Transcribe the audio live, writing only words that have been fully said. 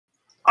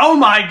Oh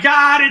my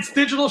God, it's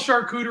Digital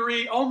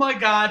Charcuterie. Oh my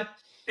God,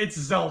 it's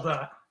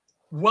Zelda.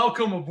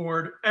 Welcome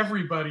aboard,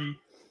 everybody,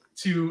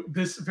 to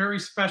this very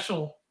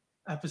special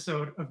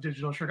episode of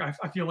Digital Charcuterie.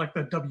 I feel like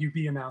the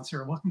WB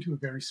announcer. Welcome to a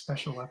very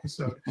special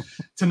episode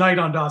tonight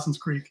on Dawson's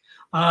Creek.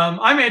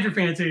 I'm Andrew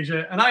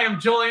Fantasia, and I am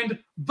joined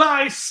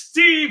by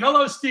Steve.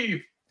 Hello,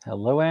 Steve.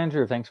 Hello,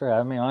 Andrew. Thanks for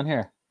having me on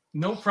here.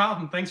 No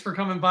problem. Thanks for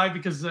coming by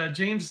because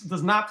James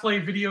does not play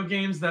video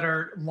games that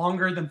are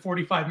longer than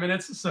 45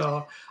 minutes.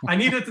 So I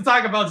needed to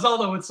talk about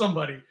Zelda with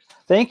somebody.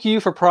 Thank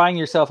you for prying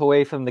yourself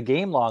away from the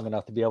game long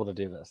enough to be able to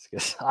do this,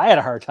 because I had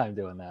a hard time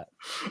doing that.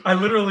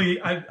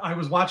 I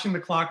was watching the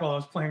clock while I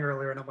was playing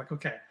earlier, and I'm like,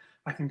 okay,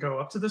 I can go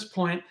up to this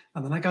point,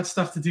 and then I got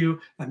stuff to do,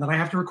 and then I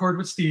have to record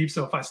with Steve.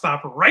 So if I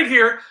stop right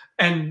here,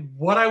 and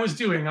what I was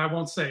doing, I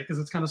won't say because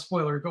it's kind of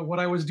spoilery, but what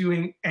I was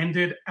doing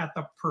ended at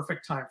the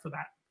perfect time for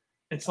that.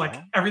 It's like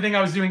everything I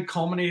was doing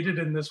culminated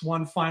in this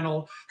one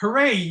final,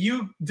 hooray,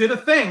 you did a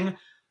thing,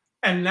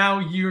 and now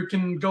you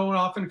can go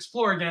off and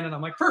explore again. And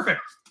I'm like,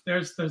 perfect.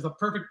 There's the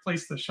perfect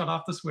place to shut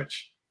off the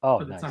switch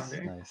for the time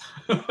being.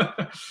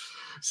 Nice.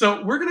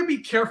 So we're going to be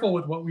careful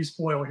with what we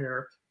spoil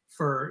here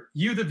for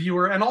you, the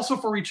viewer, and also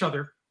for each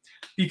other,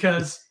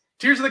 because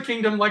Tears of the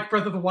Kingdom, like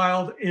Breath of the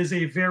Wild, is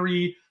a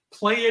very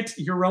play it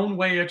your own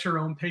way at your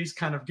own pace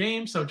kind of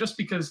game. So just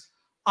because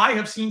I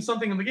have seen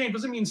something in the game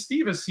doesn't mean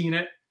Steve has seen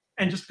it.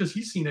 And just because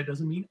he's seen it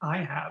doesn't mean I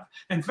have.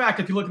 In fact,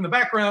 if you look in the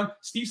background,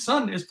 Steve's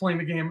son is playing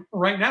the game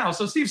right now.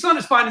 So Steve's son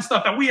is finding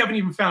stuff that we haven't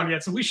even found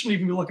yet. So we shouldn't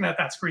even be looking at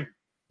that screen.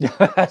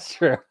 That's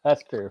true.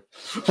 That's true.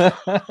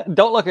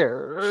 Don't look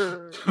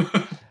here.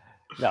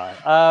 No.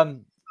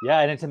 Yeah,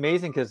 and it's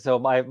amazing because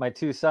my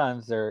two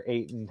sons, they're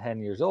 8 and 10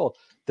 years old.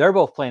 They're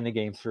both playing the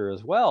game through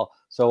as well.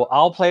 So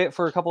I'll play it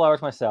for a couple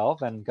hours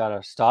myself and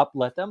gotta stop,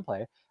 let them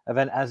play. And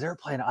then as they're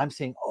playing, I'm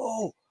seeing,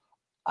 oh,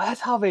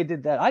 that's how they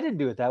did that. I didn't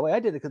do it that way. I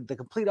did the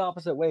complete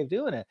opposite way of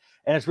doing it.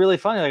 And it's really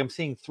funny. Like I'm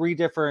seeing 3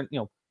 different,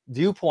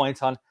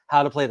 viewpoints on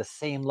how to play the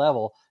same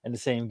level in the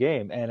same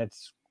game. And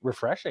it's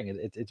refreshing.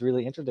 It's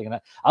really interesting. And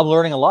I'm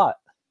learning a lot.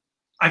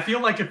 I feel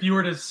like if you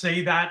were to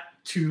say that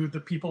to the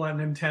people at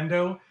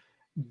Nintendo,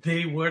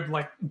 they would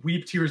like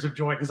weep tears of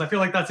joy. Because I feel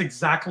like that's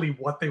exactly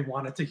what they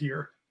wanted to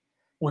hear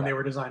when they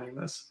were designing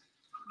this.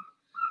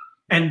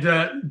 And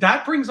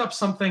that brings up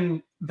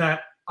something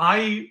that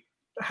I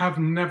have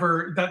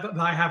never that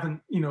I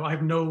haven't I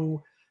have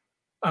no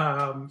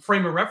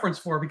frame of reference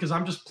for because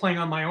I'm just playing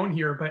on my own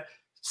here, but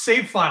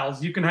save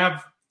files, you can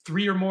have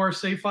 3 or more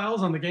save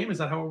files on the game. Is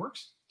that how it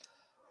works?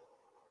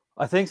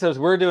 I think so.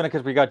 We're doing it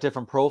because we got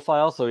different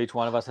profiles, so each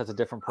one of us has a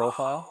different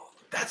profile. Oh,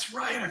 that's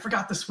right. I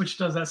forgot the Switch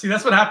does that. See,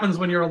 that's what happens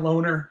when you're a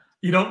loner.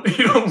 You don't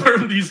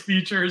learn these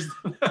features.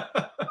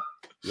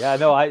 Yeah,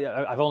 no,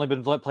 I've only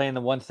been playing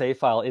the one save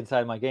file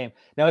inside my game.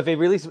 Now if they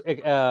release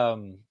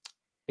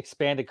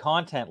expanded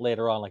content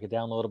later on, like a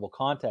downloadable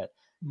content,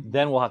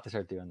 then we'll have to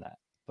start doing that.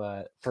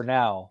 But for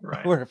now,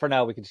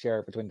 we can share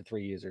it between the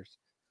 3 users.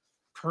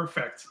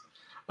 Perfect.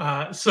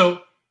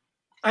 So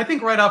I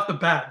think right off the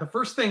bat, the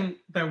first thing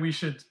that we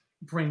should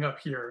bring up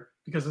here,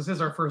 because this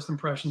is our first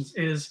impressions,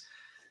 is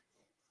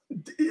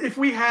if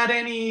we had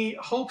any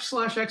hopes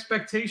 /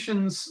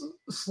 expectations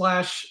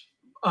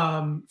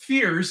 /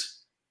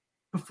 fears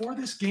before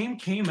this game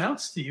came out,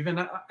 Steve.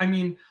 And I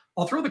mean,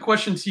 I'll throw the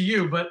question to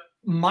you, but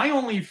my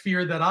only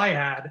fear that I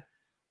had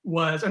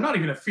was, or not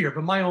even a fear,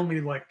 but my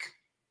only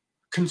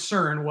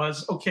concern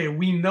was, okay,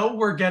 we know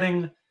we're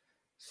getting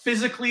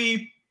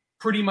physically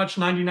pretty much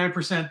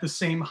 99% the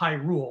same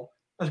Hyrule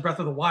as Breath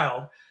of the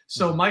Wild.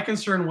 So my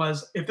concern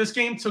was, if this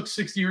game took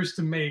 6 years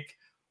to make,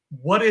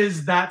 what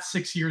is that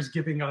 6 years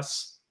giving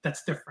us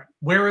that's different?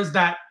 Where is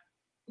that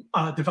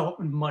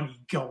development money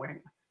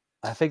going?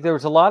 I think there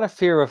was a lot of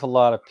fear with a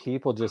lot of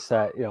people, just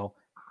that,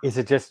 is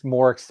it just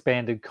more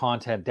expanded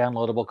content,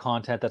 downloadable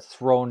content that's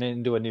thrown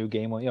into a new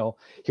game?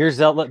 Here's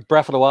Zelda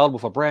Breath of the Wild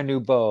with a brand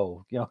new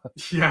bow,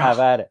 have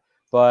at it.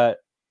 But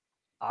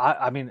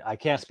I mean, I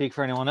can't speak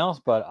for anyone else,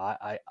 but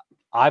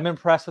I'm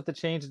impressed with the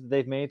changes that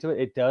they've made to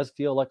it. It does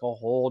feel like a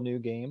whole new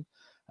game.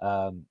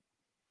 Again,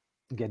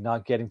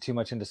 not getting too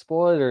much into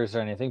spoilers or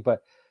anything,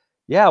 but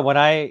yeah, when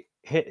I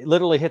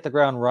literally hit the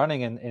ground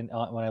running and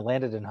when I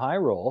landed in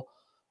Hyrule,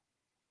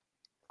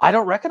 I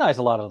don't recognize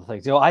a lot of the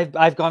things.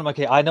 I've gone,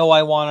 okay, I know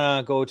I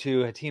want to go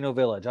to Hateno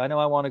Village. I know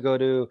I want to go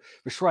to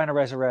the Shrine of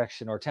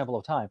Resurrection or Temple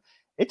of Time.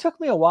 It took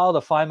me a while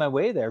to find my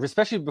way there,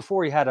 especially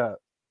before you had a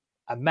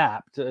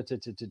map to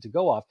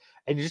go off.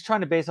 And you're just trying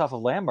to base off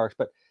of landmarks.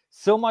 But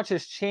so much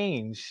has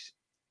changed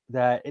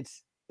that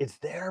it's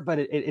there, but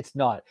it's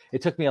not.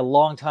 It took me a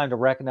long time to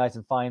recognize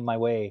and find my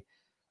way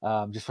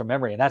just from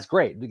memory. And that's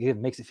great. It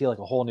makes it feel like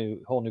a whole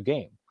new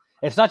game.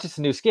 And it's not just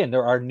a new skin.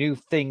 There are new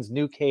things,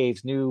 new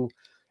caves, new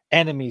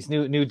enemies,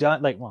 new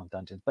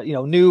dungeons, but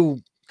new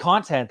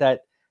content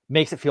that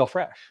makes it feel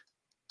fresh.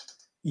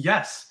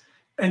 Yes,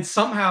 and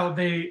somehow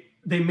they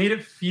made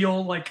it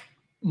feel like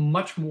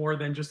much more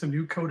than just a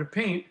new coat of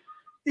paint,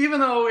 even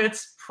though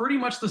it's pretty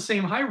much the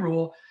same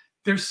Hyrule.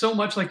 There's so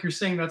much, like you're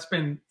saying, that's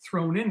been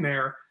thrown in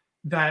there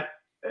that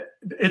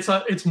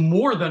it's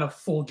more than a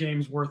full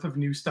game's worth of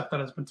new stuff that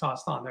has been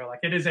tossed on there. Like,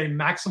 it is a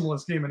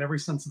maximalist game in every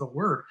sense of the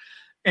word.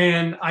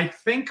 And I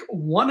think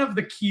one of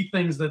the key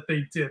things that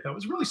they did that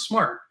was really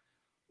smart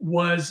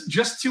was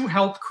just to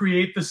help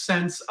create the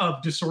sense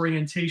of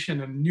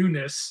disorientation and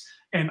newness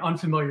and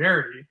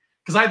unfamiliarity.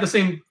 Because I had the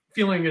same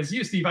feeling as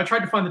you, Steve. I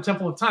tried to find the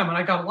Temple of Time and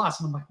I got lost.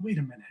 And I'm like, wait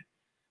a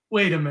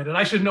minute.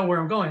 I should know where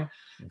I'm going.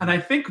 Mm-hmm. And I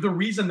think the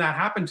reason that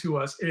happened to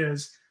us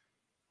is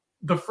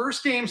the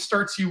first game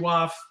starts you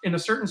off in a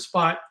certain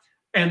spot,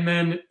 and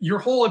then your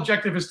whole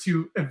objective is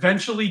to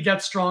eventually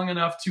get strong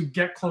enough to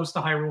get close to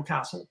Hyrule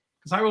Castle.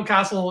 Because Hyrule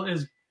Castle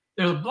there's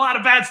a lot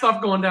of bad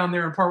stuff going down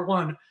there in part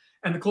one.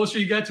 And the closer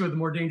you get to it, the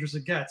more dangerous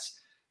it gets.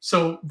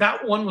 So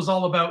that one was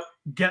all about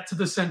get to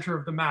the center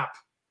of the map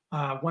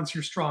once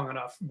you're strong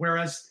enough.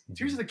 Whereas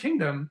Tears of the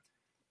Kingdom,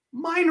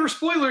 minor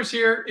spoilers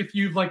here, if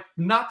you've like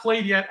not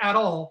played yet at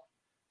all,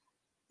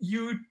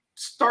 you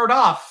start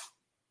off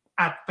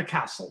at the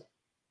castle,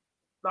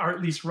 or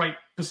at least right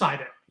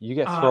beside it. You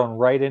get thrown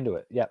right into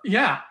it. Yeah.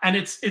 Yeah. And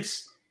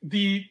it's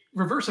the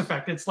reverse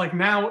effect. It's like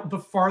now the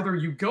farther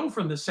you go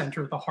from the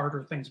center, the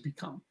harder things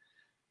become.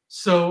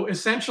 So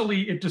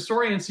essentially it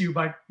disorients you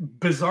by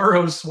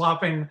bizarro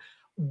swapping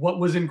what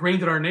was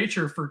ingrained in our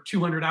nature for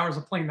 200 hours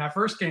of playing that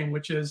first game,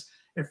 which is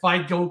if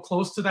I go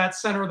close to that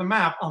center of the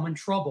map, I'm in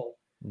trouble.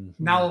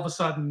 Mm-hmm. Now all of a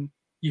sudden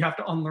you have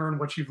to unlearn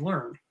what you've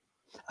learned.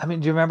 I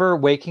mean, do you remember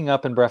waking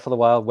up in Breath of the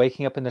Wild,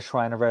 waking up in the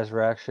Shrine of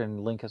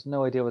Resurrection? Link has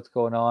no idea what's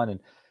going on, and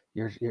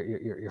you're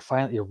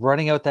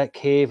running out that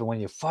cave, and when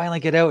you finally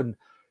get out, and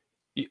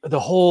the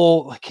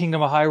whole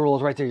Kingdom of Hyrule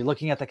is right there. You're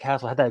looking at the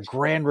castle, had that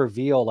grand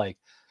reveal, like,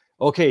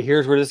 okay,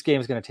 here's where this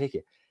game is going to take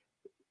you.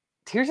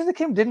 Tears of the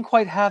Kingdom didn't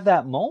quite have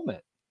that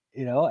moment,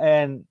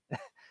 and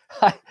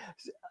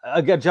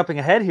I got jumping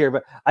ahead here,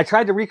 but I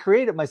tried to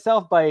recreate it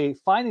myself by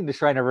finding the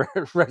Shrine of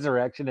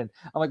Resurrection, and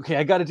I'm like, okay,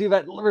 I got to do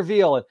that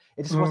reveal, and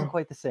it just wasn't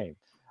quite the same.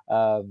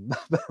 But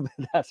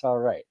that's all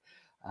right.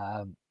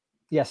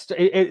 Yes,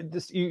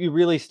 you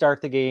really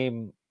start the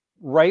game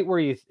right where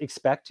you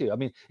expect to. I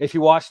mean, if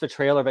you watch the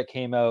trailer that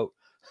came out,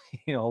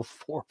 3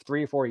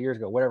 or 4 years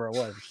ago, whatever it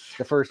was,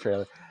 the first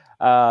trailer,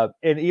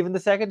 and even the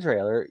second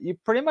trailer, you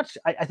pretty much,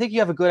 I think you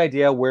have a good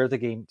idea where the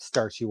game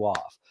starts you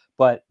off.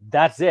 But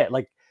that's it.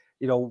 Like,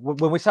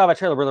 when we saw that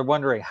trailer, we were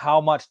wondering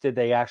how much did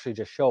they actually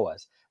just show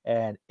us,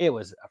 and it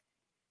was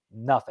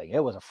nothing.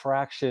 It was a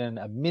fraction,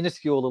 a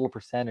minuscule little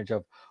percentage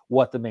of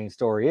what the main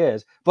story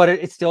is, but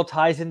it still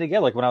ties in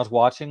together. Like when I was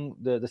watching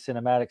the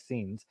cinematic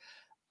scenes,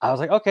 I was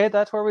like, okay,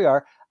 that's where we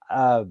are.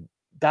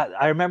 That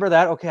I remember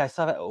that. Okay, I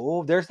saw that.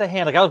 Oh, there's the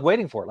hand. Like I was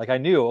waiting for it. Like I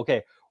knew,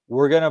 okay,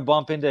 we're gonna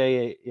bump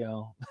into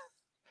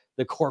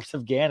the corpse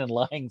of Ganon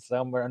lying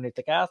somewhere underneath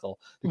the castle,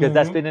 because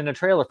that's been in a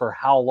trailer for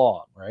how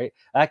long, right?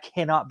 That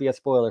cannot be a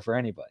spoiler for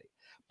anybody,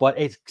 but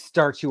it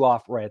starts you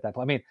off right at that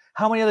point. I mean,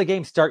 how many other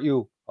games start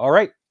you, all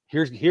right,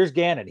 here's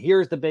Ganon,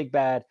 here's the big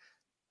bad,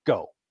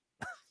 go,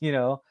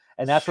 and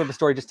that's where the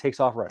story just takes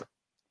off right.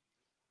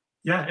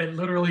 Yeah, it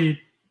literally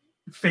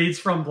fades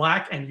from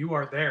black and you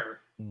are there.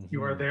 Mm-hmm.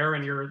 You are there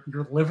and you're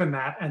living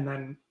that, and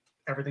then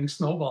everything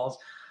snowballs.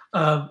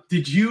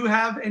 Did you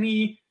have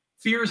any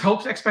fears,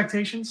 hopes,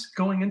 expectations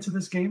going into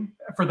this game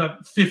for the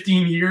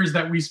 15 years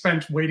that we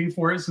spent waiting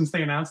for it since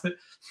they announced it?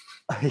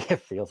 It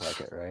feels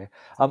like it, right?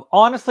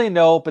 Honestly,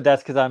 no, but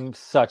that's because I'm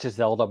such a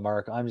Zelda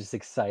mark. I'm just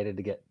excited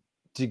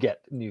to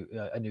get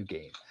a new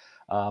game.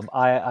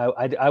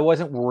 I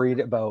wasn't worried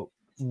about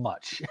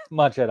much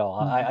at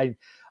all. Mm-hmm.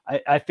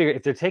 I figured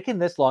if they're taking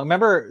this long,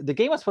 remember the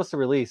game was supposed to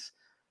release,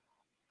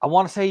 I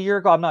want to say a year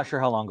ago. I'm not sure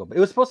how long ago, but it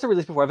was supposed to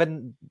release before.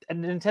 And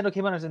Nintendo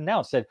came out and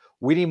announced, said,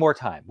 we need more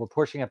time. We're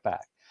pushing it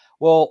back.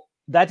 Well,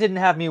 that didn't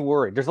have me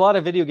worried. There's a lot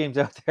of video games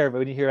out there, but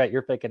when you hear that,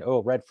 you're thinking,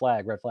 oh, red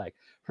flag.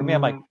 For me,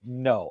 I'm like,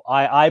 no,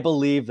 I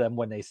believe them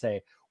when they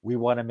say, we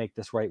want to make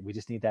this right. We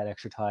just need that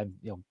extra time.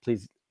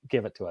 Please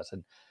give it to us.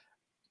 And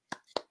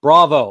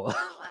bravo.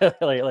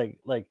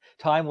 like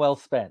time well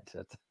spent.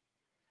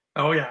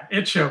 Oh yeah,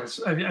 it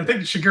shows. I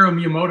think Shigeru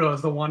Miyamoto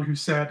is the one who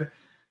said,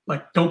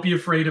 like, don't be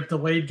afraid of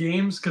delayed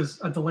games, because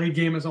a delayed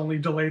game is only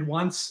delayed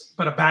once,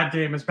 but a bad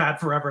game is bad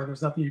forever, and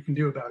there's nothing you can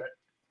do about it.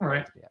 All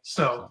right. Yeah,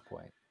 so,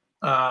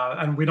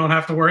 and we don't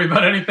have to worry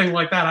about anything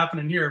like that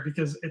happening here,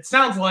 because it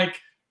sounds like,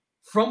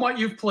 from what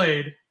you've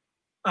played,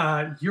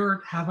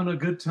 you're having a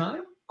good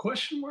time? ?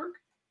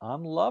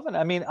 I'm loving it.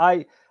 I mean,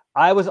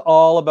 I was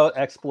all about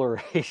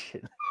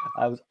exploration.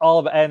 I was all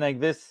about, and like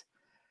this,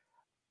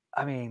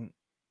 I mean,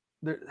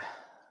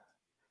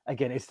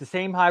 again, it's the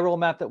same Hyrule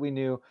map that we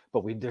knew,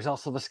 but there's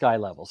also the sky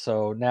level.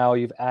 So now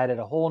you've added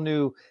a whole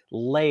new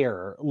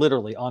layer,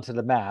 literally, onto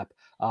the map,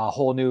 a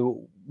whole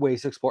new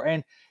ways to explore.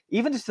 And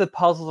even just the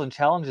puzzles and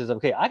challenges of,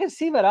 okay, I can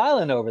see that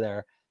island over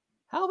there.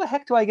 How the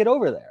heck do I get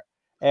over there?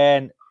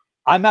 And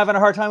I'm having a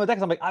hard time with that,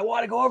 because I'm like, I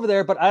want to go over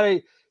there, but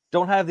I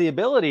don't have the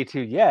ability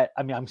to yet.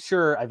 I mean, I'm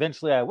sure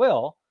eventually I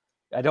will.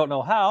 I don't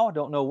know how,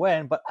 don't know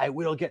when, but I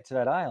will get to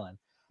that island.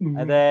 Mm-hmm.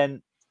 And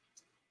then,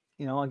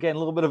 again, a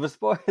little bit of a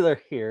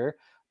spoiler here,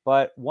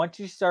 but once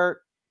you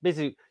start,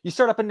 basically, you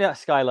start up in the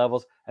sky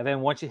levels, and then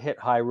once you hit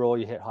Hyrule,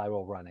 you hit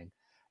Hyrule running.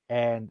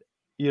 And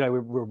we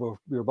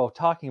were both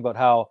talking about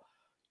how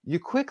you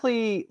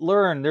quickly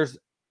learn there's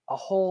a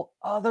whole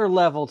other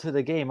level to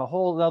the game, a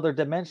whole other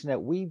dimension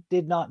that we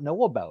did not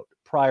know about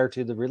prior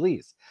to the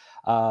release.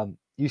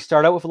 You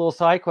start out with a little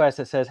side quest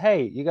that says,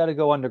 hey, you got to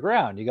go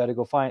underground. You got to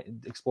go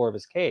explore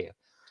this cave.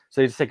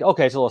 So you just think,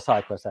 okay, it's a little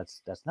side quest.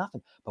 That's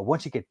nothing. But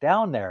once you get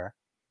down there,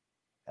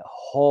 a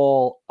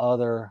whole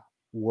other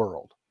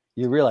world.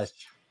 You realize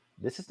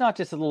this is not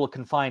just a little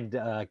confined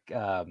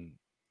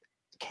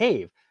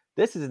cave.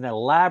 This is an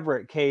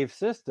elaborate cave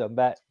system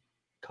that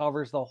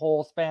covers the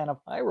whole span of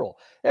Hyrule.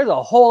 There's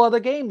a whole other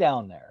game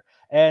down there.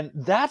 And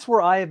that's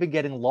where I have been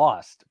getting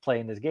lost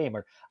playing this game.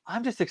 Or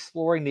I'm just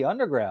exploring the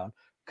underground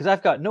because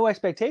I've got no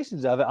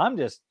expectations of it. I'm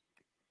just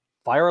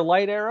fire a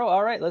light arrow.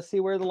 All right, let's see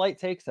where the light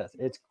takes us.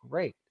 It's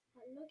great.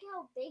 Look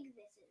how big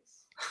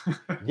this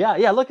is.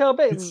 Yeah, look how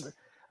big.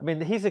 I mean,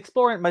 he's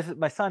exploring.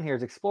 My son here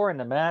is exploring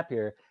the map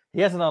here. He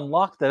hasn't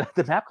unlocked the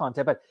map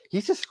content, but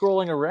he's just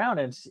scrolling around,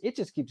 and it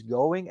just keeps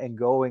going and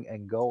going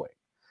and going.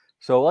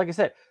 So, like I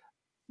said,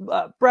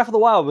 Breath of the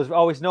Wild was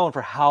always known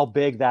for how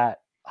big that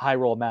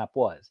Hyrule map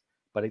was.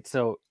 But it's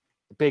so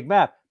big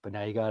map, but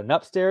now you got an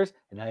upstairs,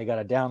 and now you got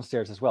a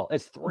downstairs as well.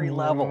 It's 3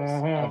 levels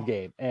of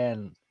game,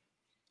 and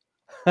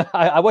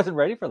I wasn't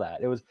ready for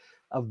that. It was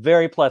a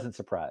very pleasant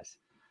surprise.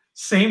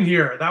 Same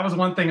here. That was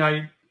one thing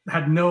I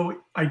had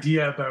no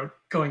idea about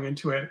going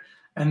into it.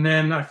 And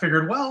then I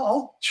figured,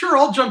 well,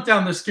 I'll jump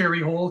down this scary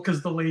hole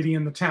because the lady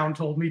in the town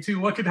told me to.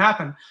 What could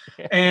happen?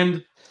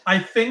 And I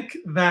think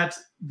that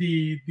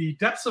the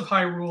depths of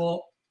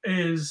Hyrule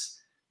is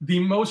the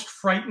most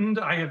frightened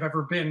I have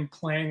ever been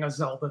playing a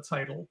Zelda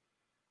title.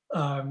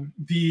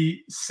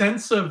 The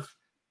sense of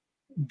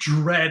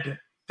dread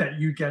that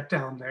you get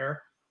down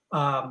there.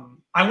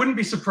 I wouldn't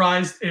be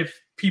surprised if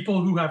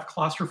people who have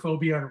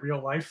claustrophobia in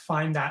real life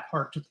find that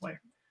hard to play,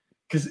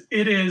 because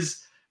it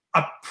is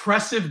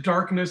oppressive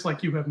darkness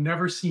like you have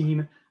never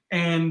seen.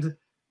 And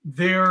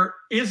there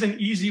is an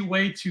easy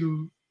way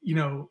to,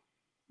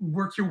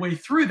 work your way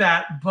through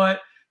that,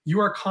 but you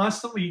are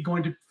constantly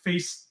going to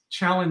face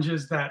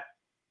challenges that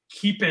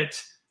keep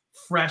it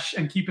fresh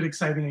and keep it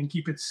exciting and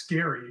keep it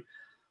scary.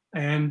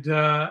 And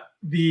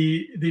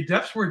the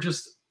depths were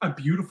just a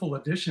beautiful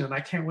addition, and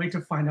I can't wait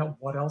to find out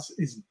what else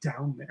is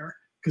down there,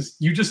 because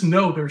you just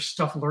know there's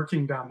stuff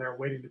lurking down there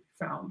waiting to be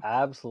found.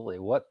 Absolutely.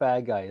 What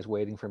bad guy is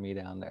waiting for me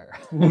down there?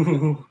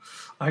 Ooh,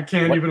 I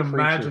can't even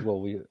imagine. Will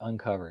we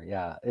uncover?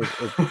 Yeah,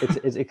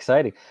 it's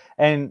exciting.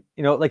 And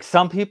like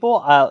some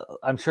people,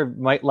 I'm sure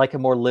might like a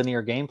more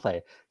linear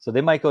gameplay, so they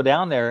might go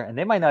down there and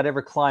they might not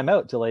ever climb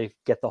out till they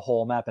get the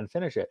whole map and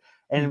finish it.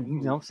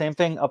 And same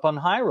thing up on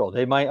Hyrule.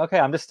 They might, okay,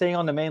 I'm just staying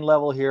on the main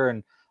level here,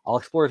 and I'll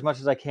explore as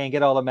much as I can,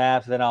 get all the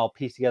maps, then I'll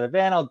piece together.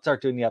 Then I'll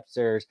start doing the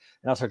upstairs,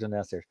 and I'll start doing the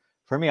downstairs.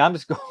 For me, I'm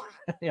just going,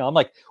 I'm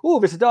like, ooh,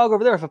 there's a dog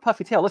over there with a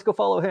puffy tail. Let's go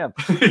follow him.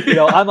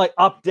 I'm like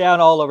up,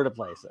 down, all over the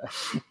place.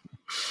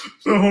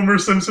 The Homer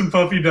Simpson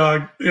puffy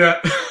dog.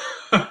 Yeah.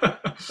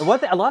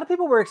 A lot of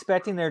people were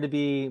expecting there to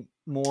be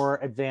more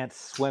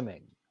advanced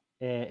swimming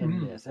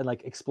in this, and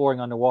like exploring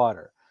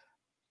underwater.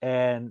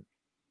 And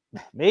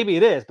maybe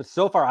it is, but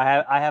so far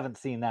I haven't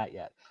seen that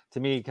yet. To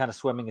me, kind of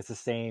swimming is the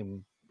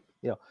same.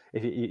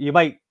 If you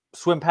might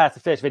swim past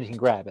the fish, then you can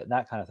grab it and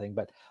that kind of thing.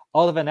 But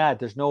other than that,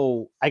 there's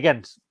no,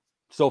 again,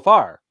 so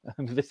far,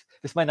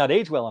 this might not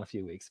age well in a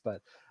few weeks,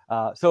 but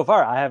so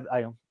far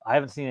I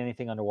haven't seen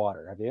anything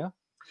underwater. Have you?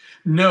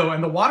 No,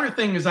 and the water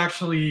thing is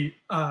actually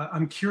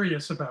I'm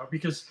curious about,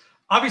 because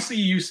obviously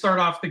you start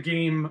off the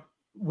game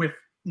with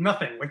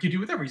nothing, like you do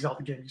with every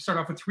Zelda game. You start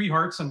off with 3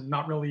 hearts and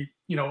not really,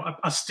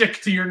 a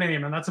stick to your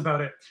name, and that's about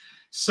it.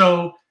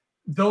 So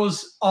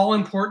those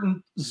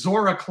all-important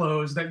Zora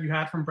clothes that you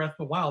had from Breath of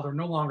the Wild are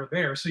no longer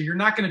there. So you're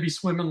not going to be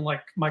swimming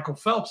like Michael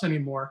Phelps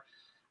anymore.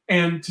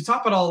 And to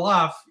top it all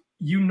off,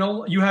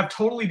 you have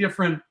totally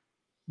different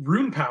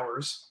rune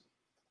powers,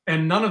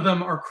 and none of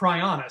them are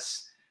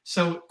Cryonis.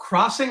 So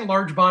crossing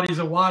large bodies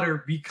of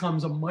water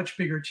becomes a much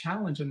bigger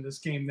challenge in this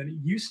game than it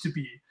used to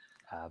be.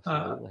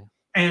 Absolutely.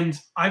 And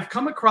I've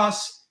come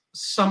across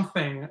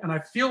something, and I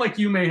feel like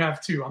you may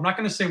have too. I'm not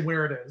going to say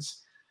where it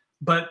is,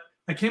 but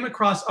I came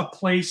across a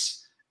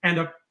place, and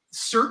a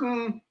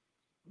certain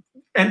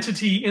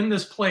entity in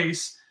this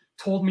place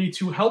told me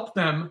to help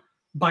them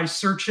by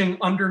searching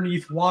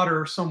underneath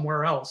water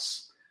somewhere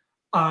else.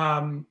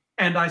 And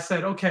I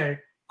said, okay,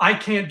 I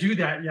can't do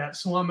that yet,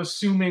 so I'm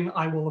assuming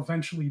I will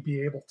eventually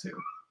be able to.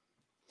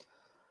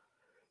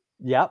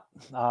 Yep,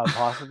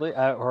 possibly.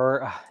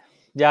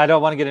 I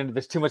don't want to get into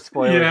this, too much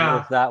spoilers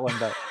with that one,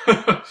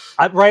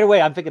 but right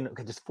away I'm thinking,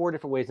 okay, there's 4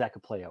 different ways that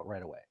could play out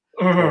right away.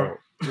 So,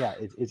 yeah,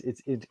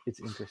 it's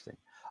interesting.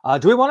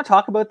 Do we want to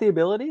talk about the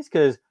abilities?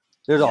 Because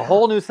there's a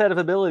whole new set of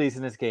abilities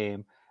in this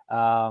game,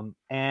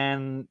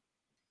 and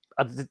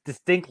a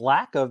distinct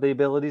lack of the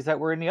abilities that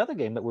were in the other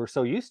game that we're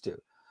so used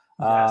to.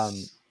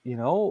 Yes.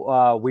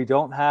 We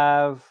don't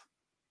have,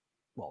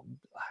 well,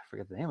 I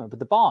forget the name of it, but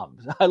the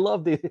bombs. I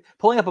love the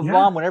pulling up a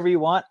bomb whenever you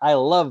want. I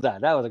love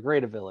that. That was a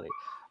great ability.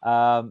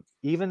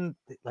 Even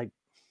like,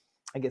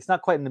 I guess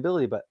not quite an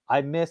ability, but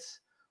I miss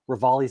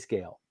Rivali's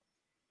Gale.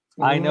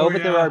 I know Oh,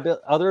 that there are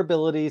other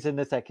abilities in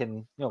this that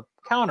can,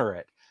 counter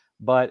it,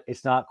 but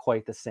it's not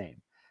quite the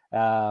same.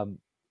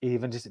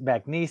 Even just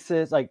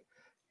magnesis, like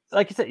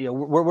you said,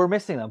 we're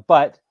missing them.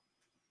 But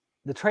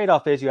the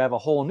trade-off is you have a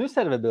whole new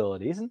set of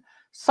abilities, and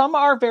some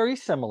are very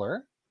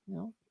similar,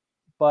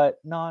 but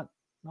not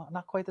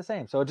quite the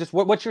same. So just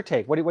what's your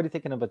take? What are you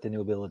thinking about the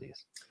new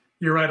abilities?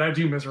 You're right. I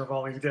do miss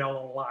Revali's Gale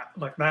a lot.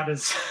 Like that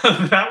is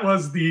that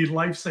was the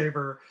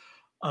lifesaver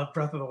of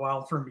Breath of the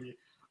Wild for me.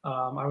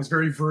 I was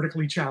very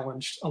vertically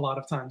challenged a lot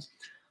of times.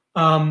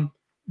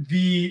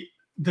 The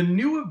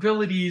new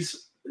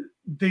abilities,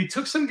 they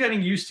took some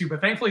getting used to,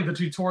 but thankfully the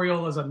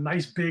tutorial is a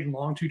nice big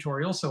long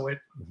tutorial, so it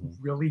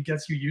really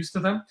gets you used to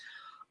them.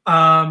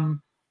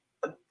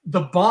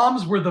 The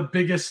bombs were the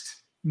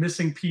biggest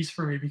missing piece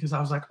for me because I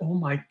was like, oh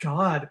my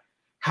god,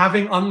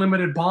 having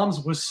unlimited bombs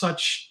was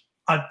such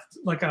a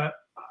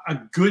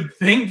good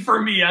thing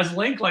for me as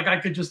Link. Like I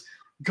could just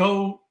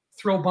go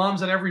throw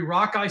bombs at every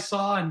rock I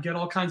saw and get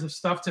all kinds of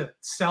stuff to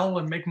sell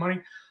and make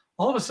money.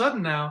 All of a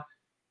sudden now,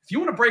 if you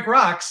want to break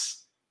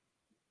rocks,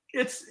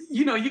 it's,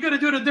 you got to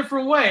do it a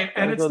different way,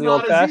 and it's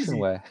not as easy.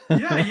 Way.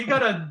 Yeah, you got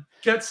to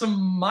get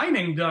some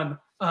mining done,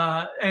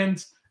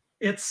 and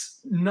it's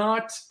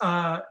not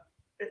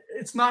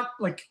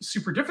like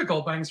super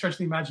difficult by any stretch of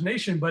the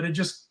imagination, but it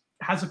just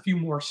has a few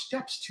more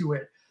steps to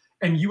it,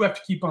 and you have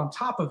to keep on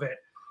top of it.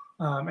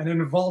 And it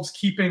involves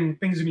keeping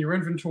things in your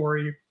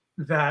inventory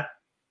that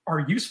are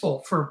useful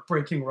for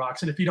breaking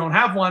rocks. And if you don't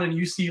have one and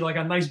you see like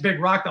a nice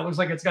big rock that looks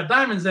like it's got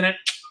diamonds in it,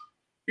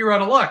 you're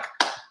out of luck.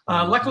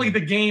 Luckily,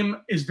 the game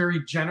is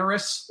very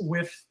generous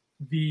with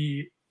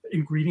the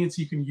ingredients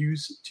you can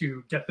use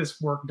to get this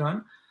work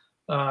done.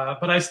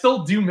 But I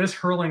still do miss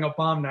hurling a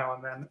bomb now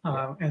and then.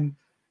 And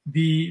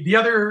the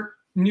other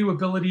new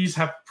abilities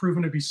have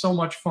proven to be so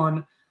much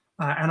fun.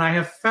 And I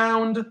have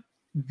found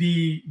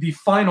the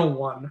final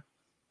one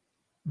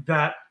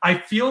that I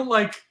feel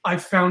like I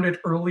found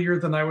it earlier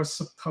than I was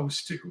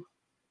supposed to,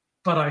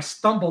 but I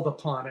stumbled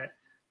upon it.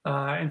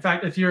 In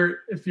fact, if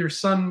your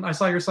son, I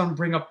saw your son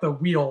bring up the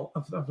wheel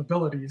of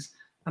abilities,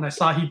 and I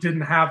saw he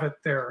didn't have it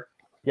there.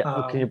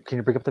 Yeah, can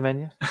you bring up the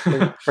menu?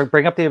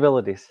 bring up the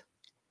abilities.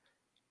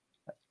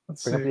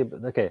 Let's see.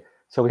 Okay,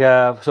 so we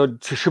have. So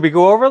should we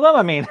go over them?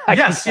 I mean,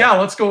 yes, yeah,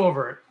 let's go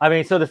over it. I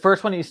mean, so the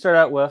first one that you start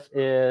out with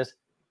is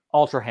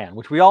Ultra Hand,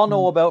 which we all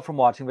know about from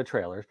watching the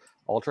trailers.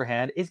 Ultra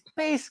Hand is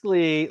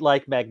basically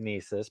like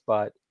magnesis,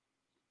 but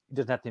it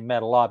doesn't have to be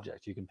metal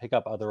objects. You can pick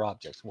up other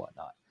objects and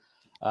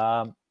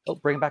whatnot.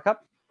 Bring it back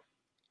up.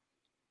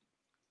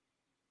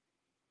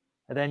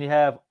 And then you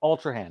have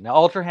Ultra Hand. Now,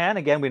 Ultra Hand,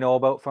 again, we know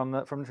about from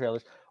the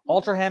trailers.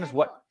 Ultra Hand is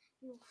what?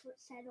 You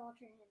said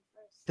Ultra Hand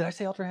first. Did I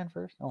say Ultra Hand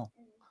first? Oh,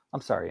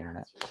 I'm sorry,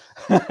 Internet.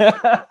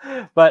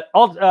 But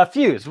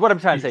Fuse, what I'm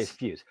trying to say is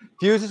Fuse.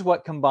 Fuse is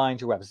what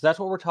combines your weapons. That's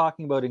what we're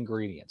talking about,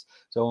 ingredients.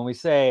 So when we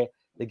say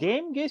the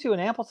game gives you an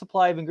ample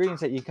supply of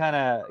ingredients that you kind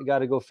of got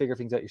to go figure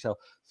things out yourself,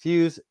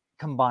 Fuse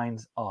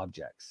combines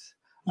objects.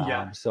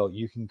 Yeah. So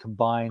you can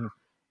combine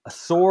a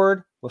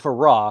sword with a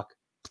rock.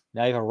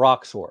 Now you have a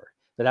rock sword.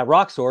 But that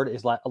rock sword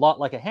is a lot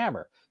like a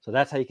hammer. So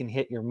that's how you can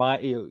hit your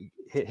mine,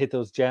 hit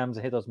those gems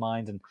and hit those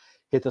mines and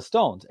hit the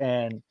stones.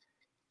 And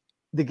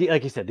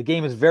like you said, the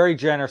game is very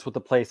generous with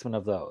the placement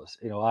of those.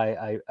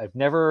 I've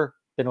never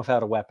been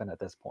without a weapon at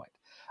this point.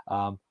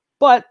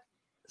 But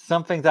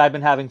some things I've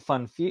been having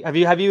fun. Have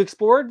you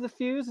explored the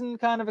Fuse and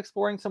kind of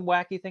exploring some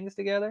wacky things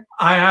together?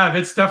 I have.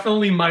 It's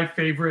definitely my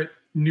favorite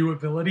new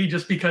ability,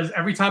 just because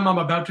every time I'm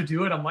about to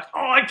do it, I'm like,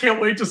 oh, I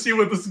can't wait to see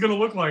what this is going to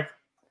look like.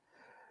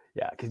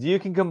 Yeah, because you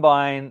can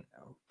combine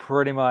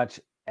pretty much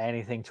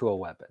anything to a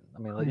weapon. I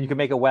mean, you can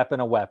make a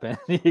weapon a weapon.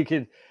 You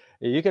can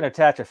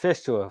attach a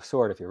fish to a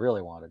sword if you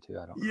really wanted to.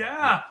 I don't know.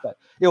 Yeah. But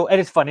and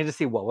it's funny to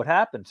see what would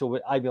happen. So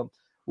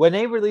when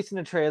they released in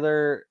the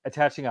trailer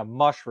attaching a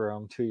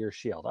mushroom to your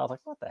shield, I was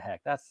like, what the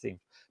heck? That seems.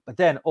 But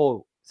then,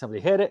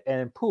 somebody hit it, and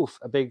then poof,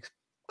 a big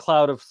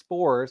cloud of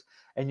spores,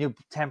 and you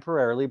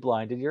temporarily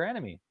blinded your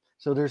enemy.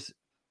 So there's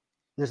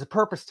a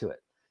purpose to it.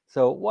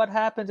 So what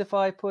happens if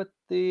I put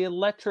the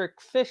electric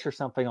fish or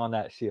something on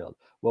that shield?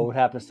 What would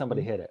happen if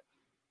somebody hit it?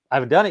 I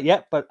haven't done it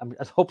yet, but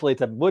hopefully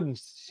it's a wooden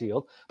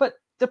shield. But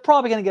they're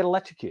probably going to get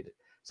electrocuted.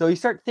 So you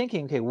start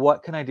thinking, okay,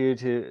 what can I do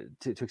to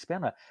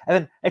expand that? And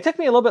then it took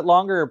me a little bit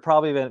longer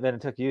probably than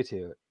it took you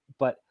to.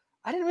 But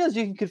I didn't realize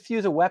you can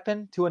confuse a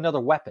weapon to another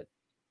weapon.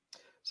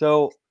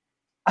 So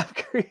I'm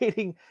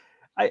creating...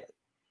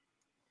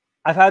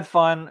 I've had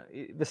fun.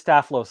 The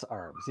Staphlos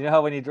arms. You know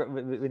how when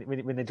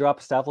they drop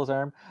a Staphlos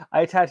arm,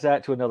 I attach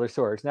that to another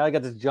sword. So now I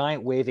got this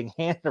giant waving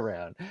hand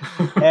around,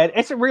 and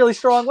it's a really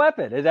strong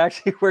weapon. It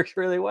actually works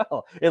really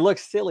well. It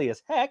looks silly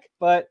as heck,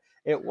 but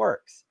it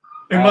works.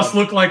 It must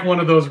look like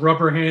one of those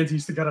rubber hands you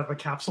used to get out of a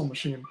capsule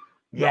machine.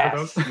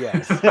 Yes.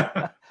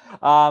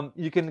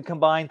 You can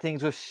combine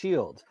things with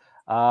shields.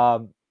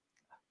 Don't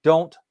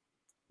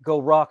go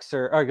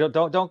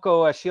don't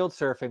go shield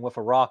surfing with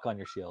a rock on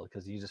your shield,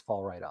 because you just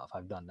fall right off.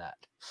 I've done that.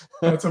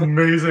 That's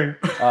amazing.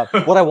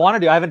 What I want to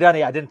do, I haven't done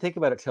it. I didn't think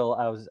about it till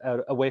I was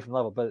away from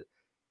level. But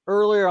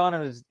earlier on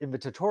in the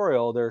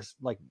tutorial, there's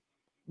like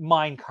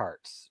mine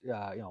carts,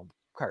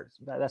 carts.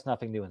 That's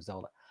nothing new in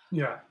Zelda.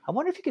 Yeah. I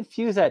wonder if you could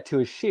fuse that to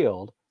a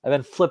shield and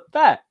then flip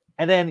that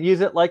and then use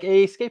it like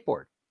a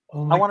skateboard.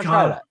 Oh my I want to God.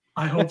 try that.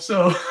 I hope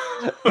so.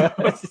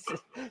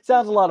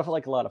 Sounds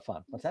like a lot of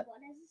fun. What's that? What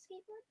is a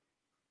skateboard?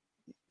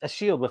 A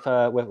shield with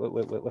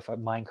a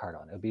mine cart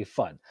on it. Would be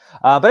fun.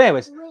 But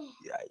anyways,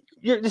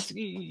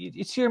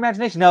 it's your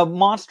imagination. Now,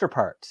 monster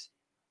parts.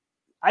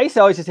 I used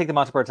to always just take the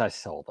monster parts and I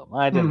sold them.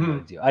 I didn't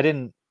really do. I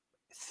didn't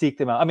seek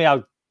them out. I mean, I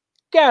would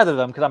gather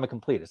them because I'm a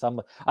completist.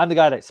 I'm the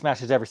guy that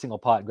smashes every single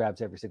pot and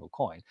grabs every single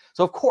coin.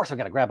 So of course I'm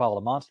gonna grab all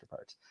the monster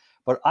parts.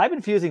 But I've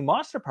been fusing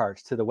monster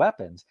parts to the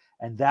weapons,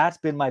 and that's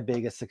been my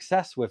biggest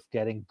success with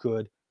getting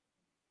good,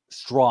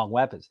 strong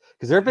weapons.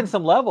 Because there have been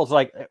some levels,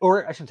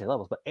 or I shouldn't say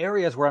levels, but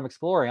areas where I'm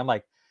exploring. I'm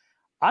like,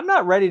 I'm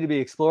not ready to be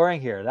exploring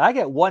here. I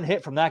get one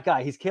hit from that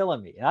guy, he's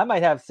killing me. And I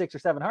might have 6 or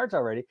 7 hearts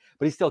already,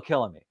 but he's still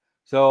killing me.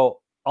 So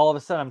all of a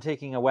sudden I'm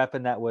taking a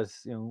weapon that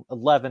was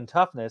 11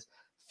 toughness,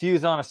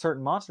 fuse on a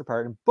certain monster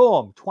part, and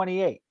boom,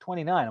 28,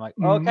 29. I'm like,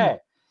 okay.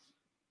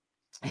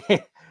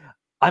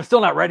 I'm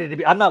still not ready to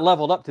be, I'm not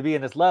leveled up to be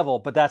in this level,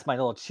 but that's my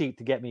little cheat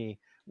to get me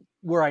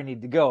where I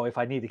need to go if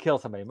I need to kill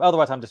somebody.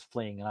 Otherwise, I'm just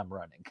fleeing and I'm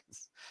running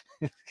because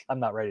I'm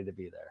not ready to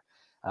be there.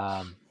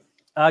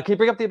 Can you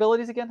bring up the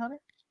abilities again, Hunter?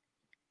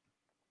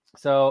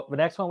 So the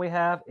next one we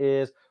have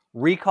is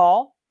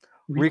Recall.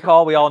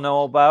 Recall we all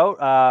know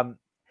about.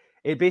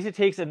 It basically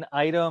takes an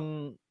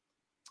item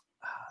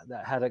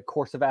that had a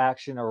course of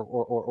action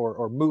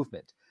or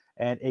movement,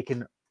 and it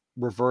can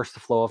reverse the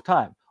flow of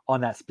time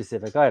on that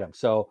specific item.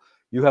 So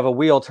you have a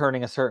wheel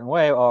turning a certain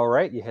way. All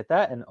right, you hit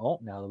that, and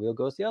now the wheel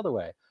goes the other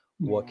way.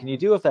 What can you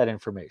do with that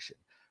information?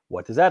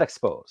 What does that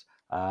expose?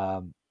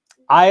 I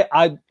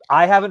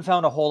haven't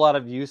found a whole lot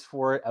of use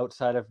for it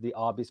outside of the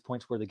obvious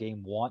points where the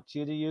game wants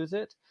you to use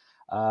it.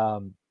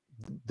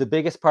 The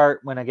biggest part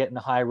when I get into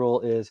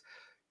Hyrule is,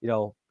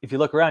 if you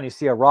look around, you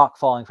see a rock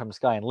falling from the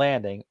sky and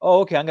landing.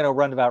 Oh, okay, I'm going to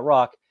run to that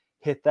rock,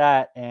 hit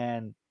that,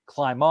 and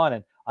climb on,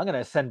 and I'm going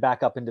to ascend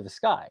back up into the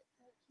sky.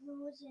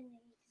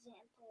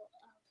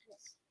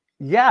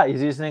 Yeah,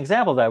 he's using an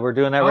example of that. We're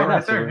doing that right now.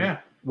 There, yeah.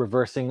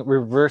 Reversing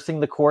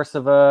the course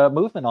of a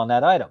movement on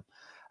that item.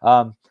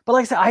 But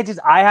like I said,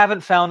 I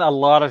haven't found a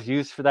lot of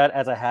use for that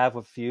as I have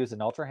with Fuse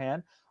and Ultra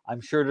Hand.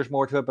 I'm sure there's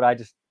more to it,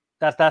 but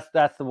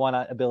that's the one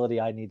ability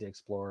I need to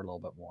explore a little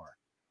bit more.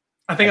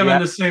 I think I'm in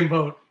the same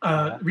boat.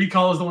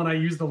 Recall is the one I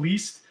use the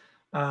least.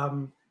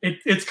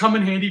 It's come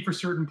in handy for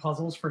certain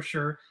puzzles for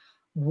sure.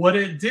 What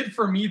it did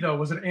for me though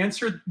was it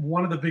answered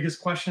one of the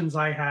biggest questions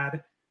I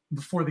had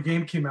before the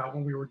game came out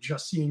when we were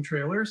just seeing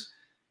trailers.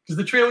 Because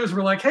the trailers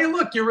were like, hey,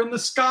 look, you're in the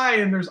sky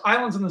and there's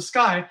islands in the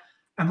sky.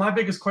 And my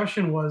biggest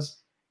question was,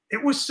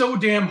 it was so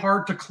damn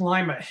hard to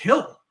climb a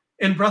hill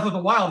in Breath of the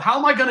Wild. How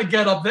am I going to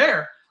get up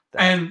there?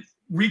 And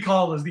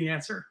Recall is the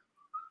answer.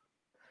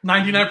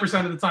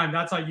 99% of the time,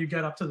 that's how you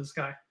get up to the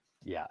sky.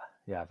 Yeah,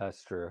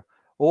 that's true.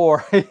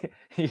 Or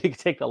you can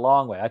take the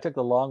long way. I took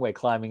the long way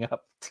climbing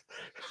up,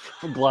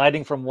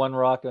 gliding from one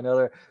rock to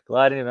another,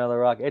 gliding to another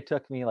rock. It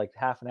took me like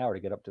half an hour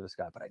to get up to the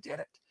sky, but I did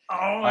it.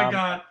 Oh my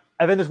God.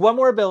 And then there's one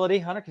more ability.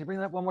 Hunter, can you bring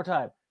that up one more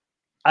time?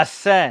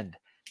 Ascend.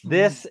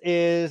 This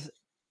is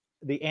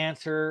the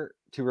answer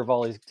to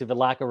the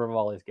lack of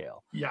Rivali's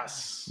Gale.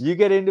 Yes. You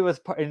get into a,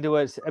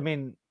 I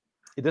mean,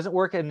 it doesn't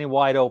work in the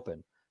wide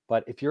open,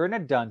 but if you're in a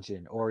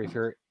dungeon or if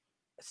you're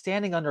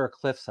standing under a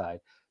cliffside,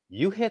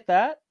 you hit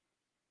that,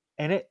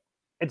 and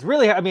it's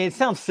really, I mean, it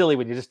sounds silly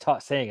when you're just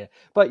saying it,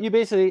 but you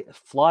basically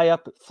fly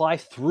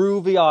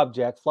through the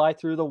object, fly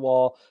through the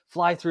wall,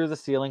 fly through the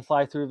ceiling,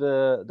 fly through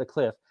the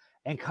cliff,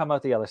 and come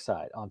out the other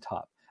side on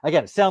top.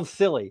 Again, it sounds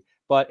silly,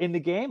 but in the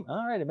game,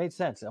 all right, it made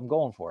sense. I'm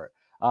going for it.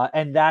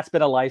 And that's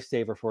been a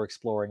lifesaver for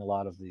exploring a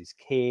lot of these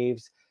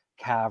caves,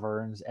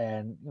 caverns,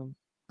 and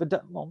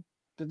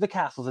the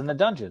castles and the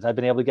dungeons. I've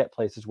been able to get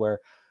places where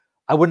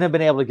I wouldn't have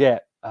been able to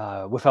get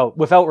without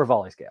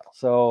Rivali's Gale.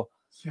 So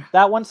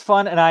that one's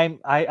fun, and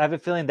I have a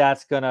feeling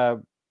that's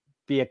gonna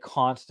be a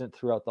constant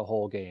throughout the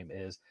whole game.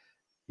 Is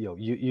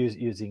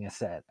using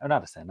Ascend or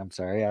not Ascend? I'm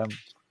sorry.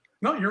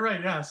 No, you're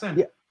right. Yeah, Ascend.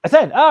 Yeah,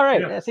 Ascend. All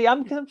right. Yeah. See,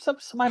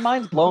 my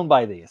mind's blown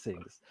by these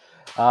things.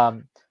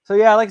 So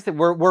yeah, like I said,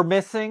 we're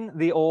missing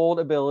the old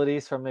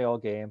abilities from the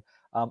old game.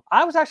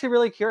 I was actually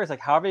really curious, like,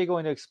 how are you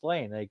going to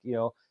explain, like,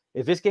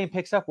 if this game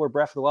picks up where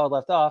Breath of the Wild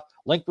left off,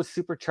 Link was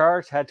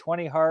supercharged, had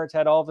 20 hearts,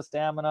 had all the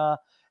stamina,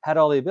 had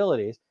all the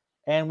abilities,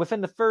 and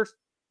within the first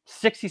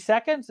 60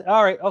 seconds,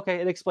 all right, okay,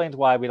 it explains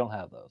why we don't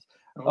have those.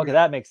 Okay,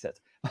 that makes sense.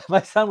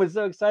 My son was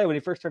so excited when he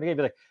first turned the game. He'd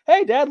be like,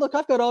 hey, Dad, look,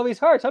 I've got all these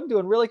hearts. I'm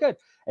doing really good.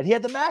 And he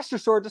had the Master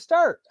Sword to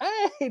start.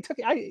 Hey,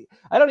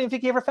 I don't even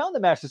think he ever found the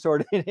Master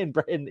Sword in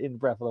Breath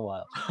of the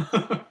Wild.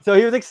 So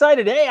he was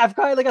excited. Hey, I've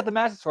finally got the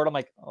Master Sword. I'm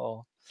like,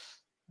 oh,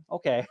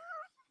 okay.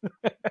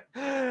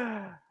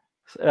 Again,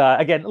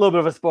 a little bit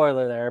of a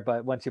spoiler there,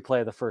 but once you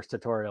play the first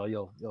tutorial,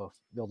 you'll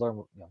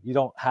learn. You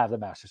don't have the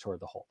Master Sword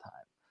the whole time.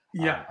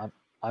 Yeah.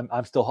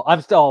 I'm still.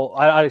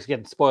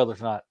 Again,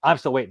 spoilers or not, I'm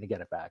still waiting to get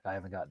it back. I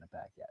haven't gotten it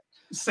back yet.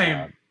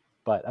 Same.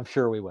 But I'm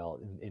sure we will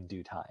in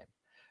due time.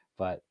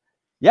 But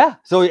Yeah.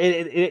 So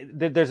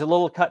there's a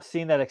little cut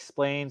scene that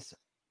explains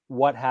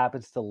what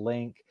happens to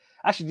Link.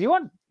 Actually, do you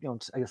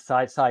want, a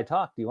side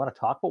talk? Do you want to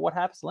talk about what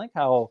happens to Link?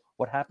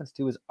 What happens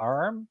to his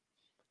arm?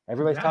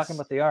 Everybody's talking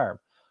about the arm.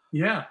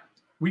 Yeah.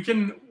 We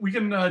can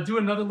do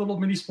another little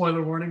mini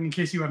spoiler warning in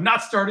case you have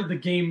not started the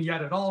game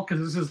yet at all,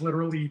 because this is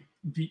literally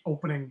the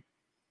opening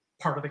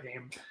part of the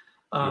game.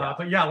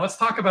 But yeah, let's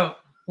talk about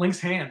Link's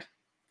hand.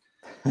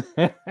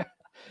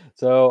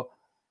 So,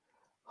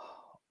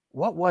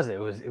 what was it?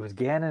 It was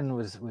Ganon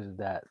was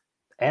that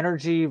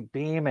energy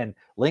beam, and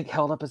Link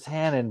held up his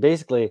hand, and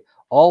basically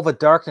all the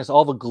darkness,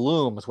 all the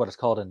gloom is what it's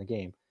called in the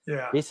game.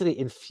 Yeah. Basically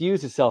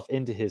infused itself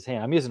into his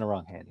hand. I'm using the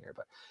wrong hand here,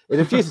 but it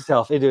infused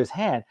itself into his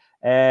hand,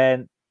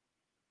 and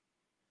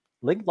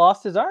Link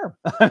lost his arm.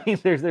 I mean,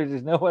 there's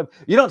no way.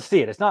 You don't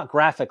see it. It's not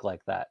graphic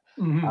like that.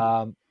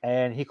 Mm-hmm.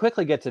 And he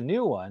quickly gets a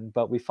new one,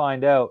 but we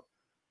find out,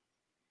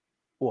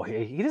 well,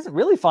 he doesn't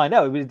really find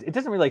out. It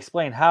doesn't really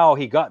explain how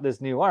he got this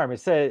new arm. It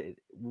said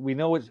we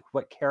know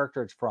what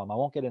character it's from. I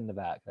won't get into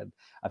that.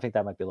 I think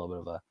that might be a little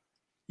bit of a...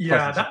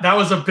 Yeah, that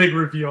was a big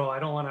reveal. I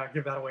don't want to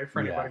give that away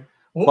for anybody.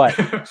 Yeah.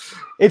 But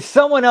it's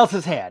someone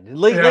else's hand.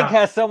 Link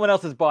has someone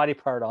else's body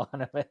part on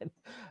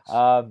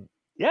him.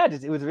 Yeah,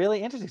 it was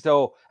really interesting.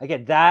 So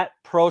again, that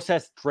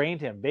process drained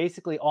him,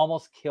 basically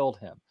almost killed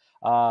him.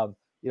 I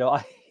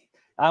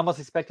almost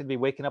expected to be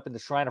waking up in the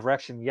Shrine of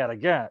Resurrection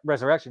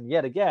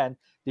yet again,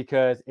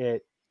 because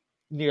it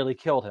nearly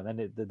killed him.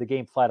 And the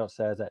game flat out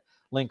says that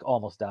Link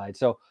almost died.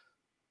 So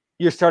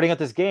you're starting out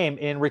this game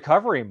in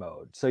recovery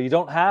mode. So you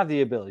don't have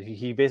the ability.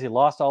 He basically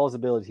lost all his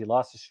abilities. He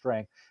lost his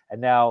strength.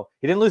 And now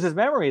he didn't lose his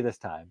memory this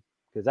time,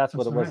 because that's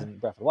what it was in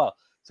Breath of the Wild.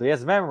 So he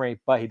has memory,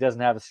 but he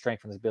doesn't have his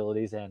strength and his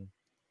abilities. And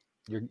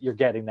you're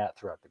getting that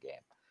throughout the game.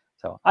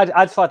 So I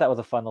just thought that was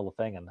a fun little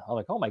thing, and I'm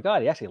like, oh my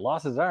god, he actually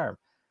lost his arm.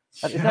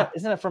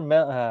 Isn't it from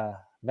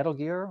Metal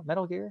Gear?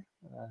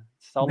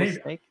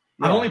 Solid Snake.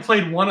 Yeah. I've only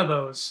played one of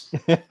those,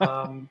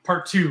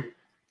 part 2.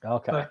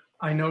 Okay, but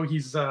I know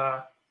he's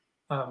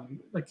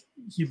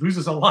he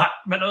loses a lot.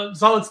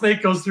 Solid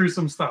Snake goes through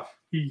some stuff.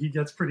 He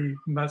gets pretty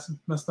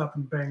messed up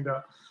and banged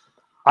up.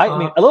 I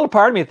mean, a little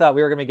part of me thought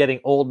we were going to be getting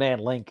Old Man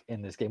Link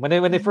in this game.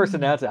 When they first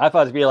announced it, I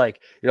thought it'd be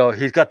like,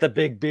 he's got the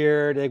big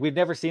beard. Like, we've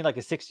never seen like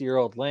a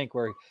 60-year-old Link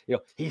where,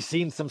 he's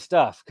seen some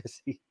stuff,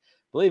 because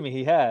believe me,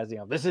 he has.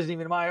 This isn't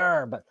even my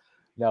arm. But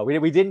no,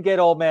 we didn't get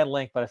Old Man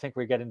Link, but I think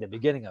we're getting the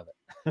beginning of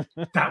it.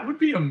 That would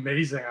be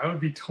amazing. I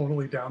would be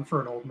totally down for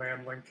an Old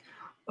Man Link.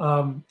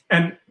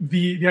 And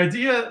the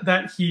idea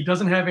that he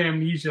doesn't have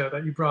amnesia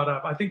that you brought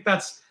up, I think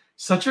that's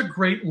such a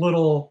great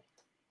little...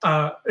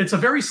 it's a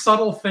very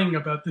subtle thing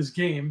about this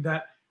game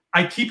that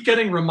I keep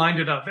getting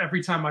reminded of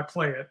every time I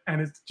play it, and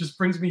it just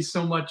brings me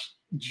so much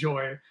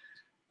joy,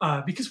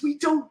 because we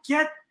don't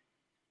get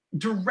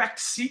direct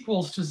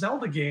sequels to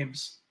Zelda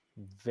games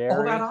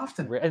all that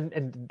often,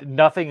 and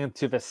nothing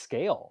to the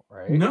scale,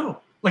 right?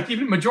 No, like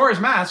even Majora's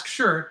Mask,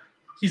 sure,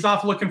 he's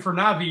off looking for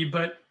Navi,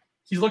 but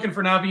he's looking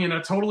for Navi in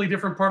a totally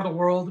different part of the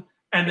world.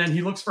 And then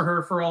he looks for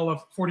her for all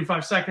of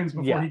 45 seconds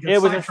before he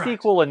gets sidetracked. A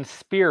sequel in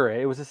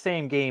spirit. It was the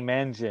same game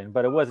engine,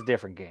 but it was a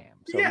different game.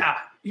 So yeah,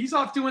 he's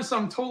off doing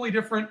something totally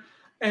different.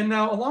 And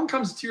now along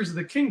comes Tears of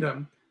the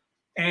Kingdom.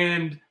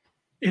 And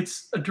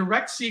it's a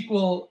direct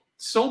sequel,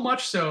 so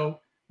much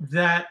so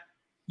that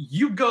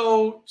you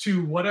go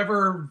to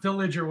whatever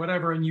village or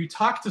whatever, and you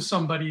talk to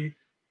somebody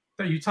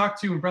that you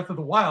talked to in Breath of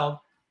the Wild,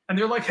 and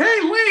they're like,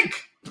 hey,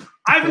 Link,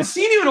 I haven't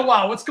seen you in a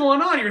while. What's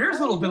going on? Your hair's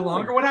a little bit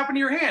longer. What happened to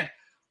your hand?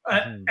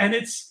 And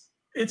it's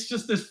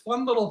just this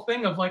fun little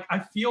thing of like, I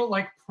feel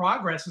like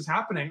progress is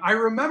happening. I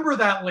remember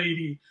that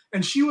lady,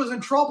 and she was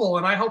in trouble,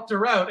 and I helped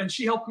her out, and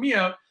she helped me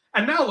out,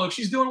 and now look,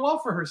 she's doing well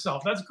for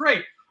herself. That's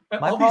great.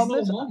 All these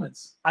little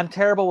moments. I'm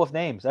terrible with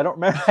names. I don't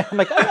remember. I'm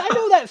like, I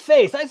know that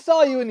face. I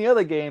saw you in the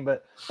other game,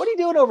 but what are you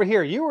doing over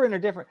here? You were in a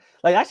different...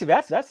 Like, actually,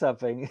 that's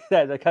something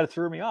that kind of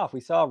threw me off. We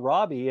saw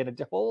Robbie in a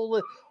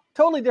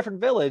totally different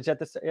village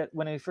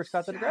when he first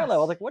got to the ground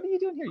level. I was like, what are you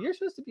doing here? You're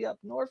supposed to be up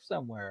north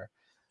somewhere.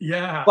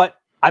 Yeah. But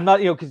I'm not,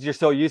 because you're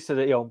so used to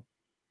the,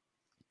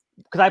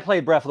 because I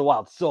played Breath of the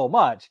Wild so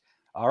much.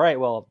 All right,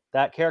 well,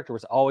 that character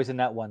was always in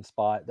that one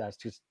spot. That's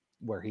just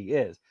where he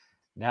is.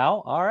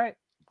 Now, all right,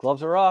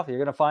 gloves are off. You're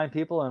going to find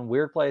people in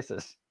weird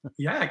places.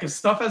 Yeah, because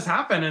stuff has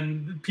happened,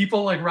 and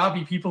people like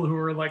Robbie, people who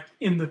are like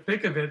in the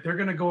thick of it, they're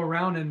going to go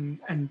around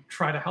and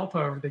try to help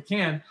however they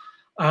can.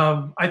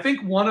 I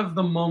think one of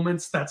the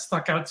moments that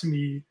stuck out to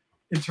me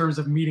in terms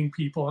of meeting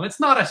people, and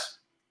it's not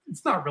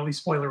really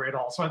spoilery at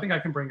all, so I think I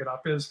can bring it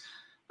up, is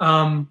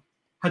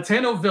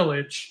Hateno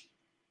Village.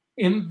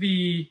 In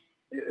the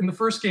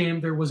first game,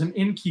 there was an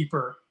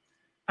innkeeper,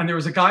 and there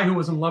was a guy who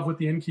was in love with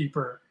the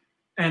innkeeper,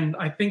 and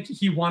I think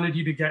he wanted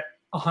you to get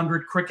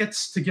 100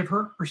 crickets to give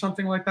her or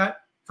something like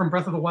that from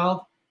Breath of the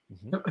Wild,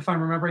 if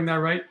I'm remembering that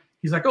right.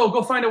 He's like, oh,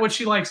 go find out what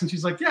she likes, and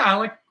she's like, yeah, I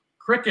like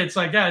crickets,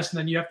 I guess, and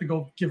then you have to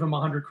go give him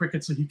 100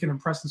 crickets so he can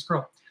impress this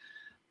girl.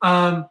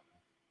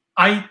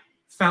 I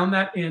found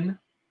that inn.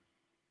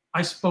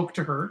 I spoke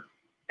to her,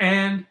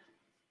 and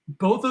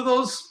both of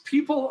those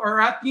people are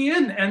at the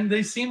inn, and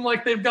they seem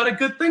like they've got a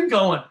good thing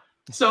going.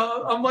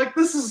 So I'm like,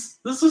 this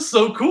is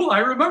so cool. I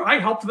remember I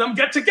helped them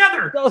get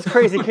together. Those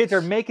crazy kids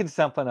are making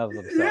something of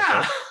themselves.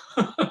 Yeah.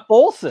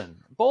 Bolson.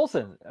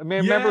 I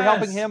mean, remember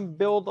helping Yes. him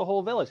build the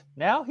whole village.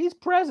 Now he's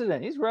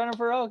president. He's running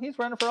for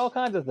all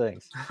kinds of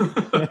things.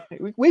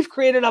 We've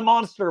created a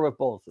monster with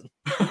Bolson.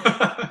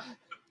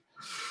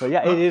 But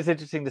yeah, it is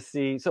interesting to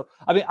see. So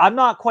I mean, I'm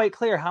not quite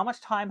clear how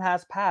much time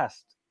has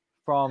passed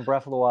from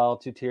Breath of the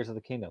Wild to Tears of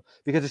the Kingdom,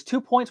 because there's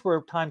 2 points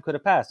where time could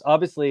have passed.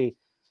 Obviously,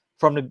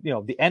 from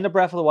the end of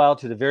Breath of the Wild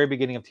to the very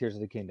beginning of Tears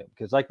of the Kingdom,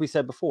 because like we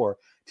said before,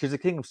 Tears of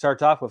the Kingdom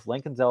starts off with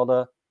Link and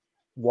Zelda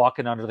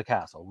walking under the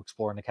castle,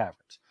 exploring the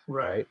caverns.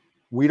 Right.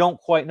 We don't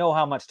quite know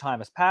how much time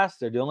has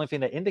passed there. The only thing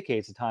that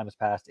indicates the time has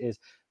passed is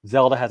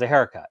Zelda has a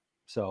haircut.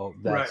 So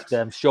that's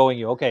them showing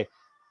you, okay,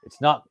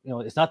 it's not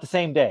the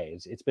same day.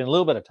 It's been a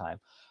little bit of time.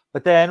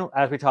 But then,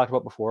 as we talked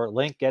about before,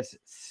 Link gets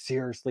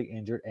seriously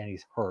injured and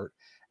he's hurt.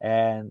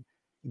 And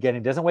again, he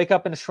doesn't wake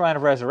up in the Shrine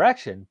of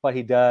Resurrection, but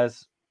he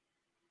does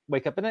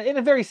wake up in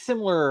a very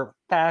similar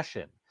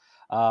fashion.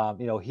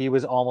 He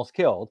was almost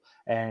killed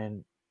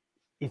and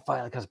he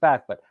finally comes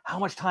back. But how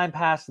much time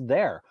passed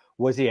there?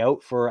 Was he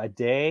out for a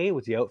day?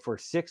 Was he out for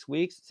 6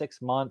 weeks,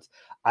 6 months?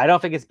 I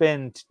don't think it's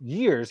been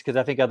years, because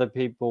I think other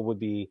people would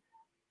be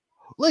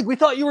like, we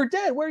thought you were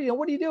dead. What are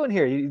you doing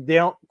here? They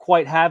don't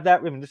quite have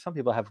that. I mean, some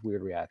people have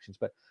weird reactions,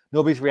 but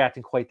nobody's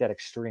reacting quite that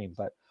extreme.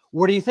 But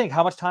what do you think?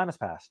 How much time has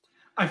passed?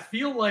 I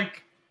feel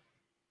like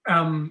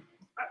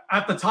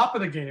at the top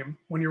of the game,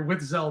 when you're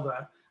with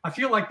Zelda, I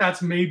feel like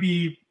that's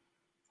maybe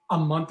a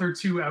month or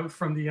two out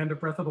from the end of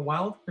Breath of the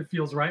Wild. It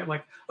feels right.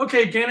 Like,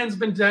 okay, Ganon's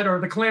been dead, or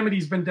the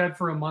Calamity's been dead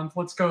for a month.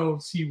 Let's go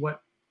see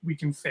what we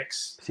can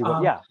fix.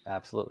 Yeah,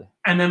 absolutely.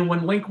 And then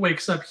when Link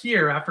wakes up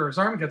here after his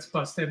arm gets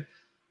busted,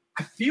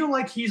 I feel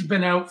like he's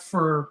been out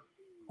for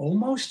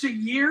almost a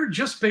year,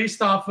 just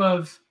based off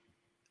of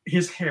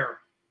his hair.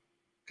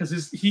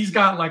 Because he's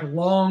got like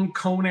long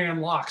Conan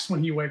locks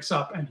when he wakes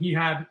up, and he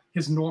had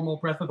his normal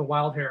Breath of the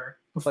Wild hair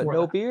before. But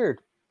no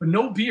beard. But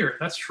no beard.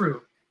 That's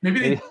true.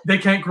 Maybe they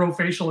can't grow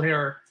facial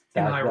hair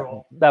in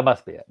Hyrule. That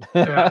must be it.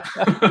 Yeah.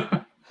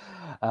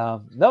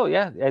 No,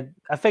 yeah.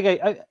 I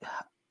think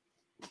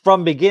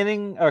from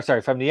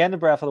the end of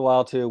Breath of the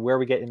Wild to where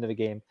we get into the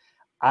game,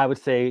 I would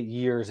say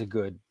year's a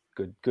good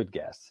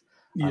guess.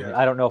 Yeah.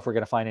 I don't know if we're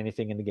going to find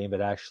anything in the game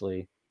that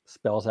actually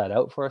spells that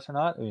out for us or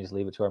not. We just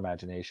leave it to our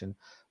imagination.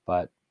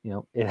 But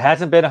it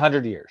hasn't been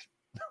 100 years,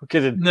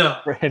 because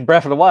in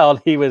Breath of the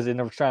Wild, he was in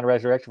the Shrine of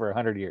Resurrection for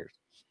 100 years.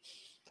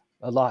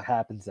 A lot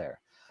happens there.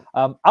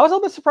 I was a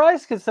little bit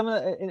surprised, because some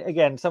of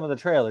the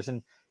trailers,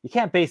 and you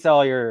can't base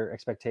all your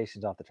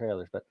expectations off the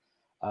trailers, but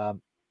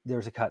there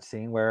was a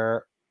cutscene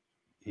where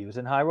he was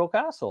in Hyrule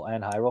Castle,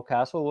 and Hyrule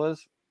Castle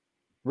was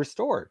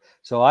restored.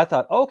 So I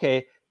thought,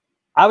 okay,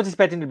 I was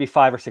expecting to be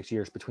 5 or 6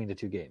 years between the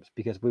two games,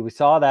 because we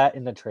saw that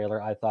in the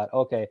trailer. I thought,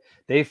 okay,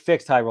 they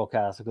fixed Hyrule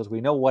Castle, because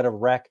we know what a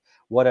wreck,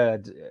 what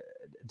a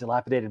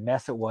dilapidated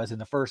mess it was in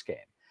the first game.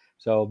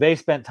 So they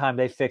spent time,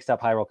 they fixed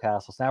up Hyrule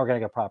Castle. So now we're going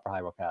to get a proper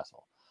Hyrule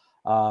Castle.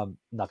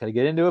 Not going to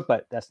get into it,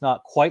 but that's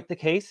not quite the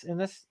case in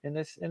this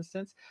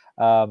instance.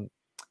 I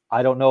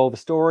don't know the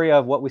story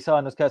of what we saw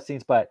in those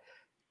cutscenes, but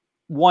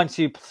once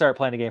you start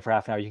playing the game for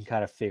half an hour, you can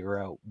kind of figure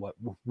out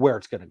where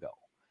it's going to go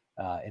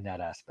in that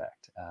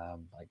aspect.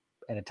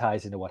 And it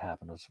ties into what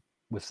happened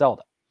with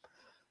Zelda.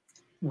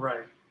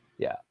 Right.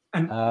 Yeah.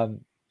 And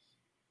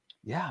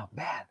yeah,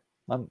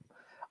 man.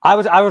 I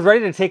was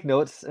ready to take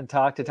notes and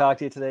talk to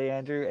you today,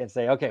 Andrew, and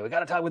say, okay, we got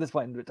to talk about this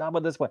one, talk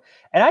about this one.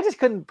 And I just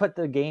couldn't put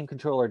the game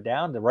controller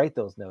down to write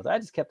those notes. I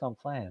just kept on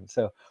playing.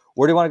 So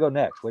where do you want to go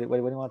next? What do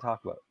you want to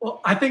talk about? Well,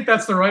 I think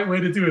that's the right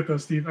way to do it, though,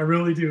 Steve. I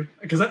really do.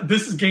 Because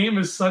this game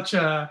is such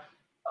a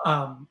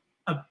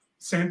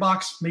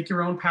sandbox, make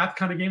your own path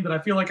kind of game that I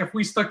feel like if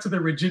we stuck to the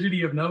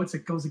rigidity of notes,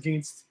 it goes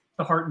against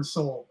the heart and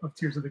soul of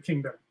Tears of the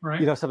Kingdom,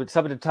 right? Something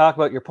to talk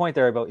about your point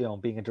there about,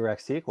 being a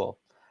direct sequel.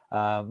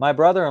 My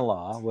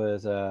brother-in-law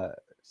was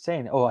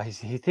saying,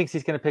 he thinks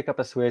he's going to pick up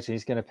a Switch and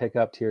he's going to pick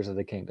up Tears of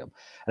the Kingdom.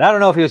 And I don't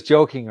know if he was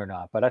joking or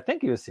not, but I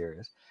think he was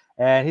serious.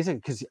 And he said,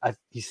 because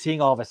he's seeing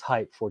all this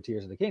hype for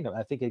Tears of the Kingdom.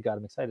 I think it got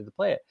him excited to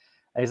play it.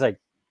 And he's like,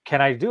 can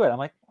I do it? I'm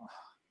like,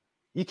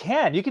 you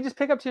can just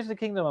pick up Tears of the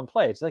Kingdom and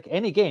play it. It's like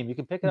any game, you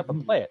can pick it up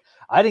and play it.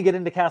 I didn't get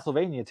into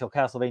Castlevania until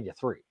Castlevania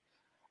 3.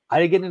 I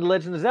didn't get into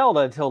Legend of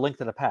Zelda until Link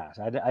to the Past.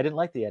 I didn't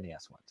like the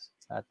NES ones.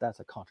 That's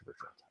a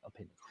controversial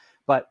opinion.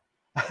 But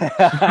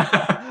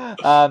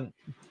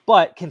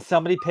but can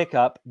somebody pick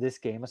up this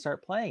game and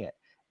start playing it?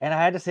 And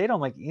I had to say to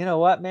him, like, you know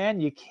what, man,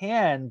 you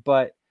can,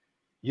 but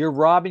you're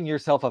robbing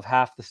yourself of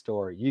half the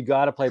story. You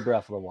got to play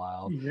Breath of the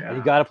Wild. Yeah. And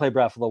you got to play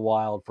Breath of the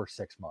Wild for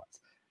 6 months.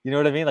 You know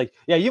what I mean? Like,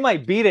 yeah, you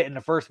might beat it in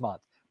the first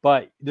month,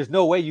 but there's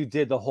no way you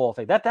did the whole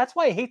thing. That's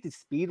why I hate the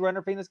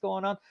speedrunner thing that's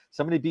going on.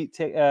 Somebody beat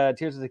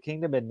Tears of the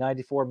Kingdom in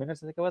 94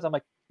 minutes, I think it was. I'm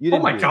like, you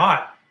didn't. Oh my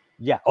God.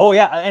 Yeah. Oh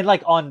yeah. And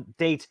like on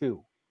day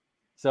 2.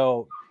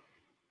 So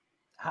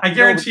I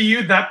guarantee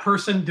you that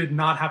person did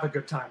not have a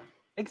good time.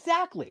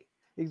 Exactly.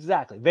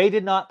 Exactly. They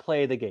did not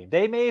play the game.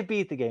 They may have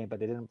beat the game, but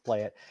they didn't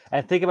play it.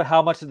 And think about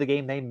how much of the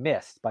game they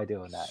missed by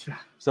doing that. Yeah.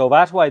 So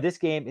that's why this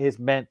game is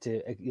meant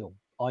to,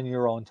 on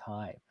your own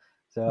time.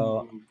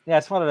 So yeah, I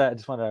just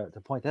wanted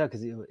to point that out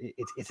because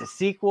it's a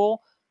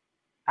sequel.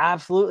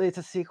 Absolutely, it's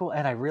a sequel,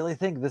 and I really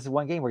think this is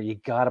one game where you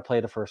got to play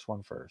the first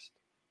one first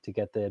to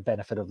get the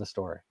benefit of the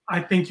story.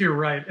 I think you're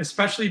right,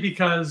 especially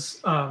because,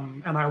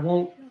 and I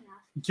won't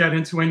get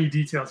into any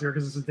details here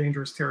because it's a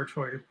dangerous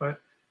territory,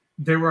 but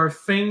there are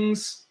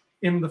things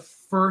in the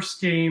first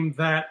game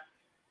that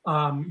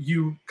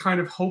you kind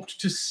of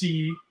hoped to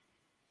see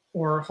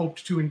or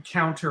hoped to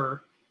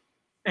encounter,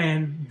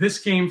 and this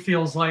game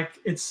feels like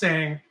it's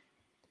saying,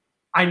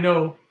 I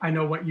know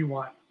what you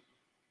want,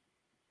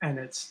 and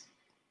it's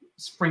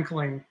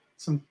sprinkling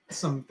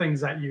some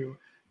things at you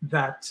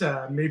that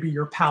maybe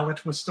your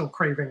palate was still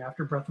craving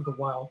after Breath of the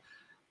Wild.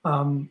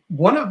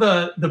 One of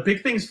the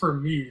big things for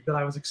me that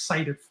I was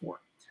excited for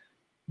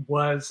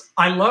was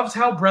I loved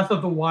how Breath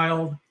of the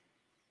Wild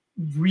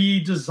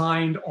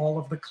redesigned all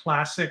of the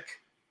classic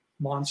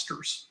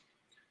monsters.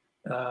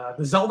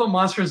 The Zelda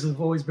monsters have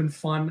always been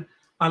fun.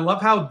 I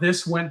love how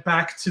this went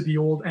back to the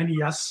old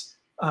NES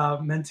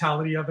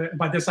mentality of it.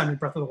 By this, I mean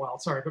Breath of the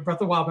Wild, sorry. But Breath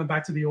of the Wild went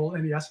back to the old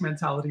NES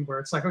mentality where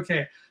it's like,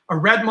 okay, a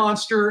red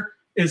monster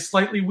is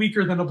slightly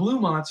weaker than a blue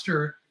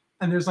monster,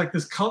 and there's like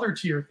this color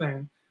tier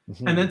thing.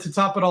 Mm-hmm. And then to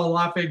top it all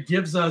off, it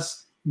gives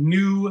us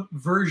new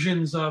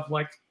versions of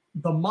like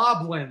the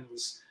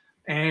Moblins.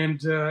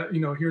 And,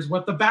 here's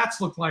what the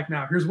bats look like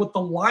now. Here's what the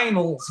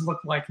Lynels look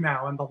like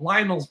now. And the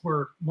Lynels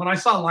were, when I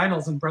saw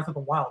Lynels in Breath of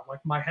the Wild,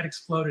 like my head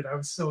exploded. I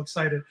was so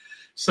excited.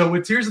 So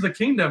with Tears of the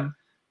Kingdom,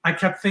 I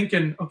kept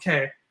thinking,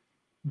 okay,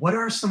 what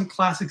are some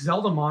classic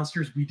Zelda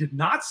monsters we did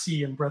not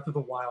see in Breath of the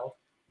Wild?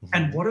 Mm-hmm.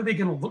 And what are they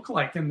going to look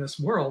like in this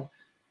world?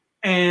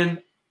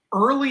 And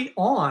early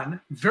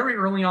on, very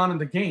early on in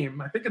the game,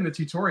 I think in the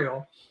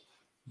tutorial,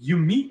 you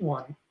meet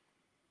one.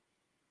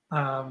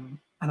 And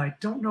I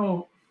don't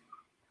know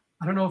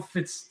if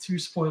it's too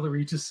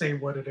spoilery to say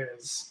what it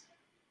is,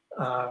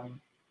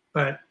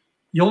 but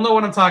you'll know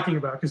what I'm talking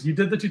about because you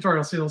did the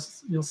tutorial, so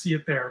you'll see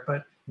it there.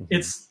 But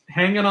it's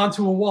hanging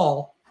onto a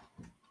wall.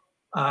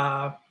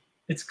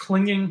 It's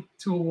clinging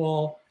to a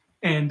wall,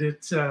 and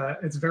it's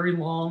very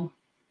long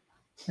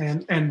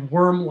and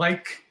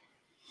worm-like,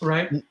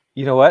 right?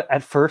 You know what?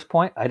 At first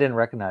point, I didn't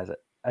recognize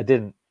it. I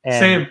didn't.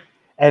 Same.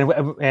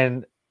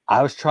 And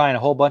I was trying a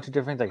whole bunch of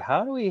different things. Like,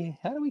 how do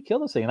we kill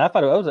this thing? And I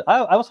thought I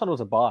always thought it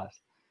was a boss.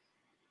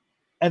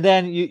 And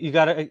then you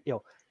got to,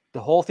 the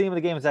whole theme of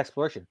the game is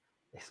exploration.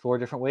 Explore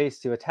different ways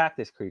to attack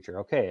this creature.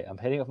 Okay, I'm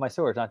hitting with my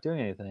sword, not doing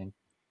anything.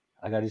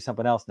 I got to do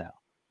something else now.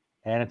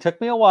 And it took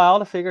me a while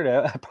to figure it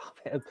out.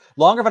 Probably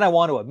longer than I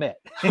want to admit.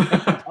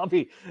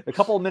 Probably a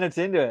couple of minutes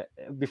into it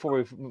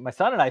before my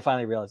son and I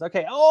finally realized,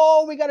 okay,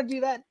 we got to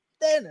do that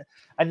then.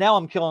 And now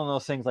I'm killing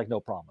those things like no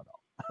problem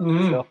at all.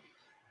 Mm.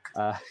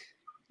 So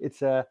it's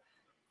the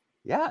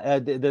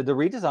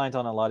redesigns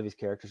on a lot of these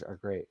characters are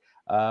great.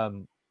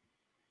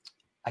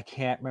 I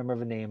can't remember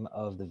the name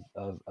of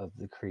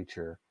the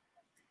creature,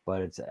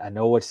 but I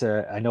know it's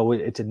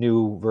a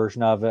new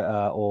version of it,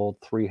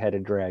 old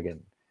 3-headed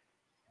dragon.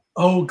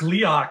 Oh,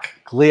 Gleeok.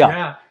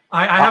 Yeah,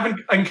 I haven't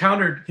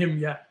encountered him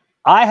yet.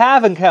 I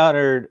have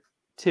encountered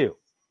 2.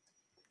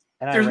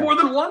 And there's more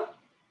than one.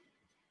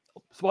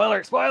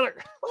 Spoiler!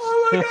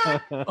 Oh my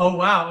god! Oh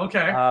wow!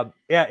 Okay.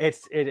 Yeah,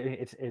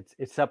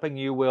 it's something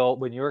you will,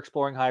 when you're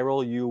exploring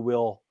Hyrule, you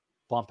will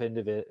bump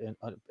into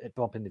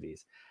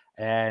these,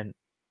 and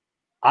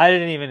I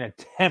didn't even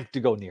attempt to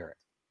go near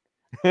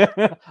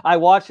it. I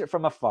watched it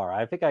from afar.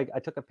 I think I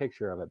took a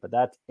picture of it, but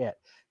that's it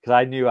because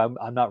I knew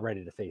I'm not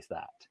ready to face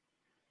that.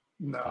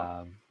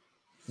 No.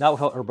 Not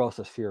without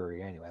Urbosa's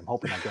Fury. Anyway, I'm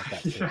hoping I get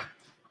that too. Yeah.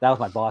 That was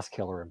my boss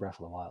killer in Breath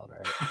of the Wild,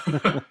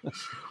 right?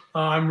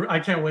 I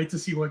can't wait to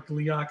see what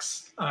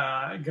Gleeok's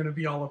going to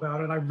be all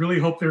about, and I really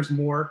hope there's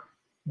more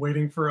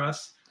waiting for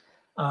us.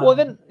 Well,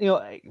 then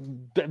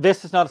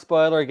this is not a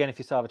spoiler again if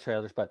you saw the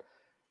trailers, but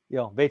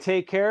they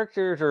take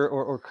characters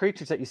or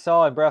creatures that you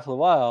saw in Breath of the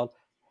Wild.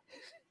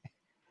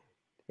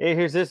 Hey,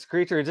 here's this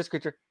creature,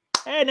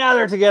 and now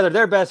they're together.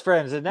 They're best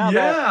friends, and now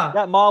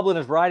that Moblin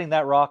is riding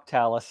that rock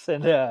talus,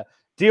 and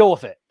deal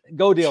with it.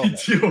 Go deal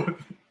with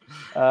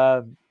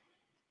it.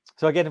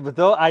 So again, with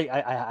those,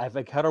 I've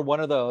encountered one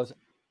of those,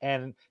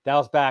 and that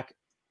was back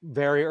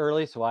very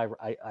early, so I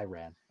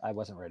ran. I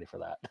wasn't ready for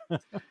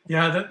that.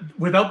 Yeah,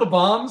 without the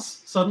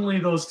bombs, suddenly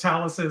those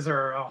taluses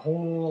are a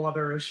whole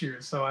other issue.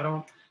 So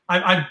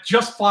I've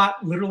just fought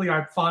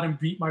and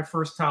beat my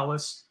first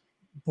talus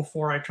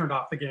before I turned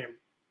off the game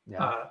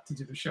to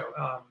do the show,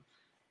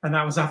 and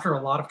that was after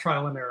a lot of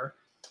trial and error.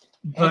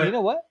 But and you know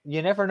what?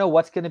 You never know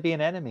what's going to be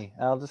an enemy.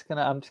 I'm just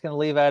gonna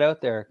leave that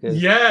out there.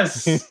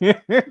 Yes,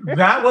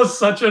 that was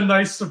such a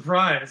nice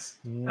surprise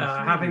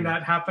having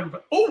that happen.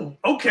 But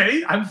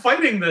okay, I'm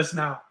fighting this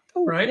now,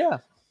 right?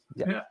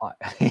 Yeah.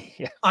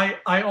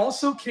 I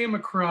also came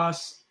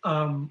across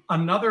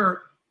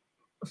another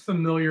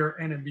familiar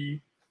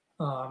enemy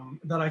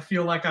that I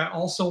feel like I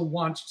also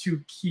want to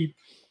keep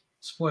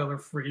spoiler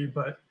free,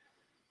 but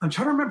I'm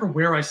trying to remember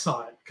where I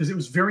saw it because it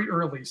was very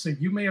early. So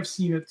you may have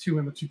seen it too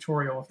in the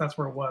tutorial if that's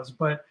where it was.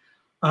 But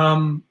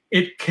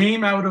it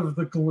came out of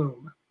the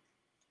gloom,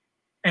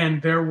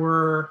 and there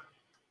were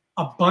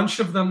a bunch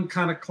of them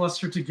kind of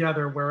clustered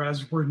together,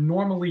 whereas we're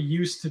normally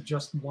used to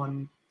just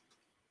one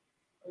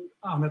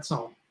on its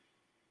own.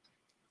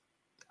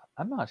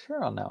 I'm not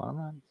sure on that one.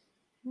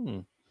 I'm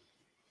not.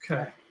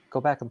 Okay. Go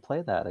back and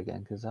play that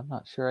again because I'm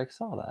not sure I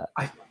saw that.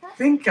 I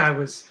think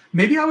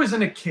maybe I was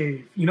in a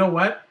cave. You know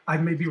what? I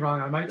may be wrong.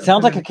 I might.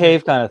 Sounds like a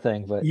cave kind of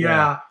thing, but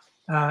yeah.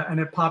 And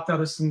it popped out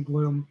of some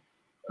gloom.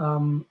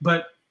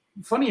 But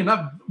funny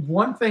enough,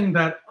 one thing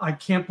that I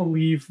can't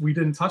believe we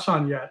didn't touch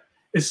on yet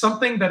is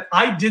something that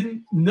I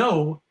didn't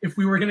know if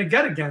we were going to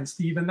get again,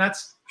 Steve, and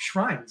that's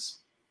shrines.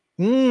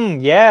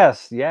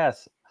 Yes.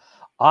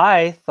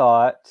 I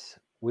thought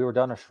we were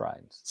done with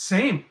shrines.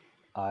 Same.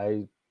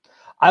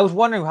 I was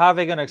wondering how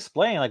they're going to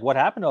explain like what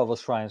happened to all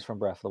those shrines from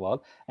Breath of the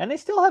Wild, and they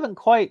still haven't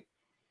quite.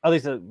 At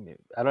least I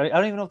don't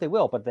even know if they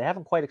will, but they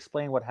haven't quite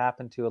explained what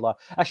happened to a lot.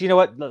 Actually, you know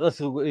what? Let's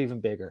go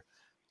even bigger.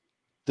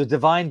 The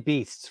divine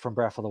beasts from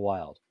Breath of the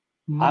Wild.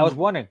 I was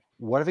wondering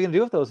what are they going to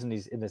do with those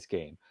in this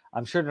game.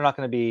 I'm sure they're not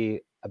going to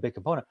be a big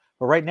component,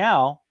 but right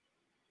now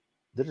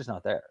they're just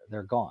not there.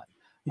 They're gone.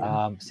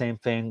 Yeah. Same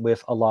thing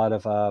with a lot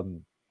of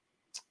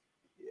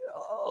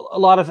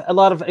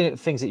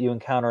things that you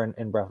encounter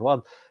in Breath of the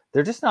Wild.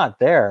 They're just not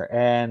there.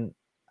 And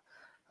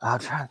I'm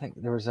trying to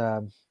think. There was I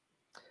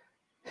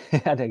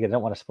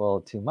don't want to spoil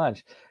it too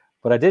much,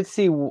 but I did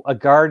see a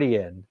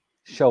guardian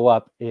show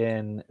up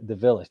in the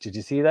village. Did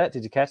you see that?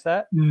 Did you catch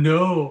that?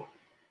 No.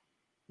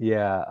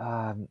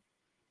 Yeah.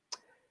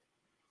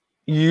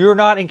 You're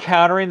not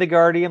encountering the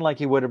guardian like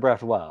you would in Breath of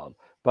the Wild,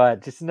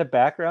 but just in the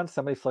background,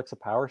 somebody flicks a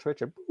power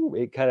switch and boom,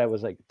 it kind of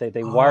was like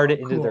they wired it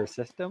into their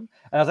system.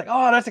 And I was like,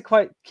 oh, that's a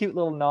quite cute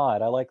little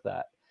nod. I like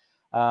that.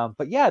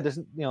 But yeah, there's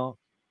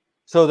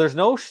so there's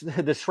no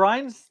the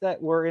shrines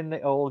that were in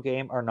the old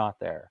game are not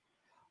there,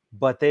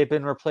 but they've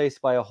been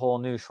replaced by a whole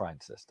new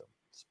shrine system.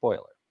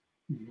 Spoiler.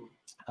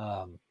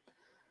 I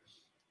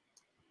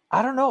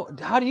don't know.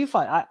 How do you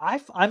find?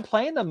 I'm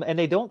playing them and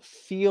they don't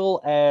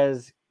feel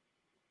as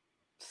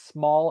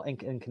small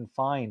and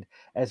confined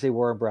as they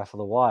were in Breath of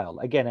the Wild.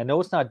 Again, I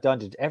know it's not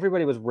dungeons.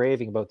 Everybody was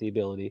raving about the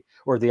ability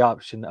or the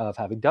option of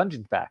having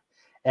dungeons back,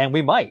 and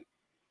we might.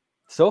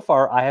 So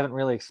far, I haven't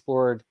really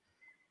explored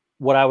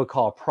what I would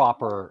call a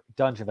proper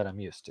dungeon that I'm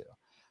used to.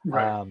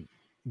 Right.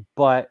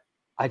 But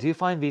I do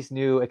find these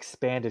new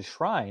expanded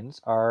shrines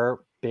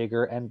are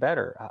bigger and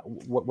better.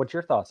 What's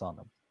your thoughts on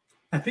them?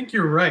 I think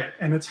you're right.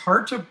 And it's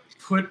hard to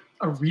put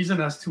a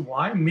reason as to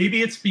why.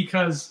 Maybe it's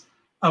because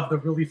of the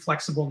really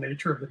flexible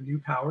nature of the new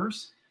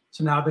powers.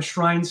 So now the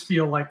shrines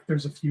feel like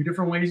there's a few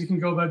different ways you can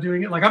go about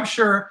doing it. Like I'm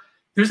sure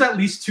there's at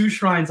least 2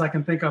 shrines I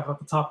can think of at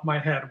the top of my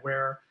head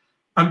where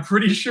I'm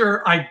pretty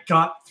sure I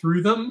got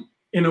through them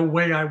in a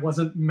way I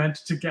wasn't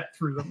meant to get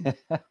through them.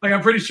 Like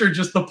I'm pretty sure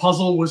just the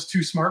puzzle was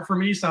too smart for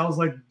me. So I was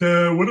like,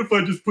 duh, what if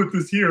I just put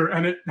this here?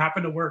 And it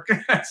happened to work.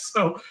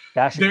 So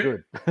that's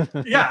good.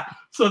 Yeah.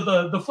 So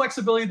the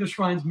flexibility of the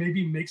shrines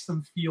maybe makes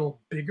them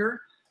feel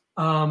bigger.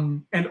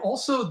 And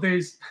also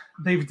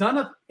they've done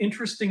an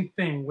interesting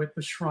thing with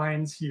the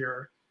shrines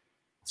here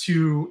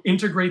to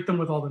integrate them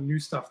with all the new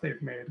stuff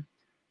they've made.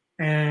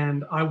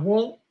 And I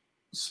won't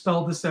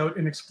spell this out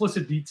in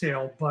explicit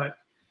detail, but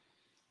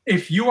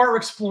if you are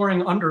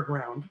exploring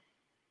underground,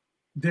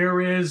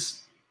 there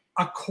is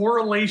a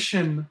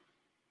correlation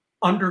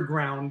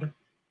underground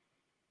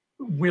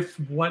with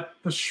what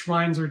the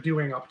shrines are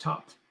doing up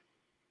top.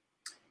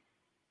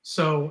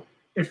 So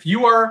if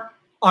you are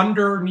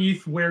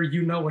underneath where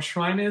you know a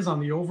shrine is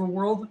on the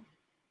overworld,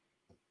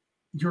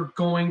 you're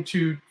going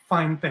to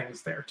find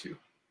things there too.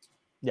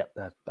 Yeah,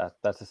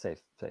 that's a safe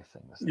thing.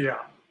 Yeah.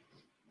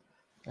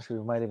 Actually,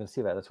 we might even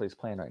see that. That's what he's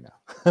playing right now.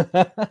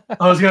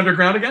 Oh, is he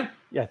underground again?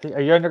 Yeah.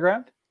 Are you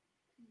underground?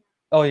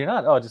 Oh, you're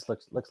not? Oh, it just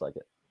looks like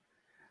it.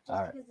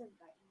 All right.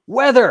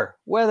 Weather.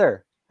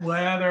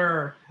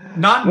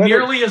 Not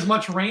nearly as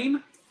much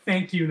rain.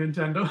 Thank you,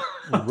 Nintendo.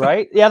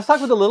 Right? Yeah, let's talk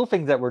about the little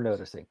things that we're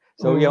noticing.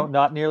 So,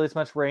 not nearly as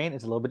much rain.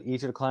 It's a little bit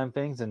easier to climb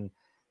things. And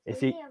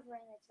it's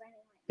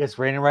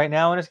raining right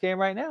now in this game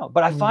right now.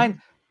 But I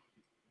find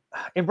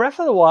in Breath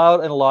of the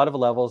Wild and a lot of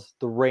levels,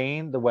 the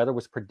weather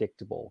was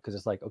predictable because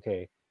it's like,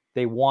 okay,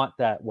 they want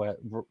that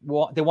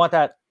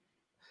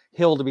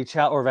hill to be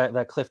or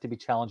that cliff to be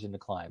challenging to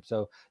climb.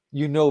 So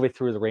they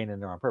threw the rain in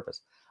there on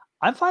purpose.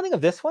 I'm finding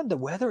of this one, the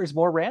weather is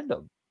more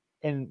random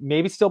and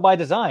maybe still by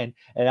design.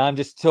 And I'm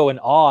just so in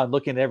awe and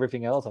looking at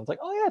everything else. I'm like,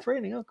 oh yeah, it's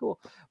raining. Oh, cool.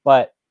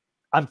 But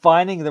I'm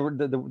finding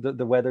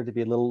the weather to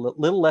be a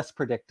little less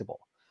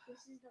predictable.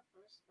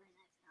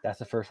 That's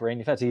the first rain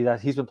you've had. See,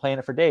 he's been playing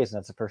it for days, and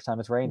that's the first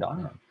time it's rained on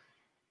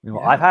him.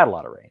 I've had a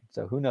lot of rain,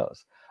 so who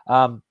knows?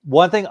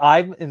 One thing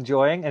I'm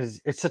enjoying, and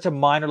it's such a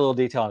minor little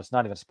detail, and it's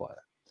not even a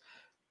spoiler.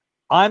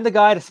 I'm the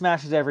guy that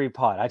smashes every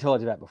pot. I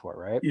told you that before,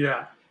 right?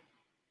 Yeah.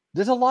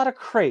 There's a lot of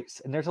crates,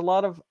 and there's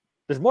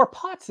more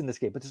pots in this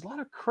game, but there's a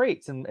lot of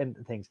crates and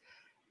things.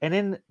 And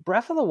in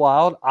Breath of the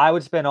Wild, I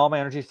would spend all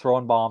my energy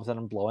throwing bombs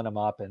and blowing them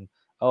up, and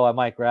oh, I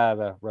might grab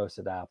a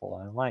roasted apple,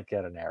 and I might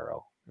get an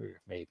arrow,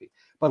 maybe.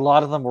 But a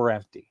lot of them were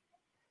empty.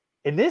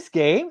 In this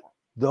game,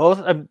 those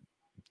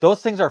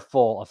things are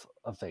full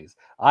of things.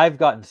 I've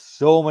gotten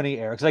so many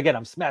arrows. 'Cause again,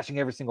 I'm smashing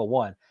every single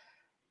one.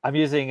 I'm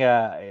using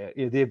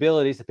the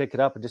abilities to pick it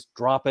up and just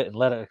drop it and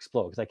let it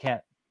explode because I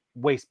can't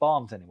waste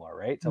bombs anymore,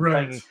 right? So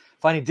I'm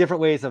finding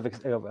different ways of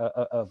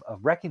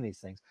wrecking these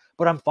things.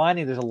 But I'm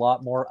finding there's a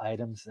lot more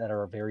items that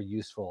are very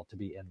useful to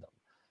be in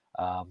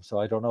them. So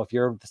I don't know if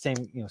you're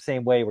the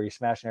same way where you're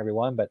smashing every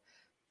one, but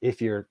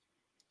if you're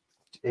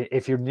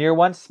near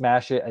one,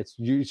 smash it. It's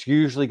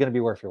usually going to be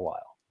worth your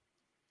while.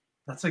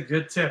 That's a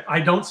good tip. I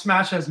don't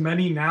smash as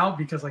many now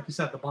because, like you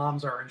said, the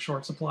bombs are in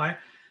short supply.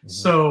 Mm-hmm.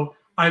 So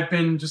I've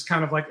been just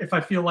kind of like, if I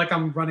feel like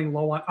I'm running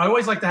low on, I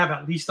always like to have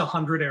at least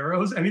 100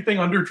 arrows, anything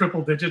under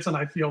triple digits, and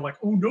I feel like,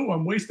 oh no,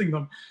 I'm wasting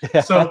them.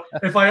 So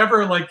if I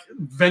ever like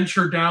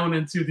venture down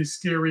into the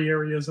scary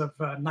areas of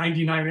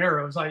 99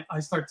 arrows, I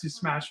start to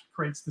smash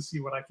crates to see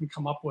what I can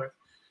come up with.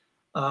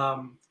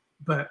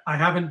 But I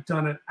haven't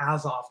done it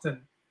as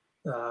often.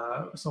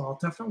 So I'll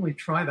definitely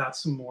try that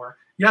some more.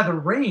 Yeah,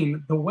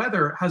 the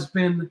weather has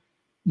been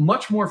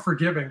much more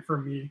forgiving for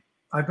me.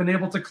 I've been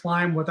able to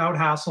climb without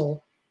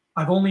hassle.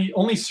 I've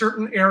only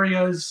certain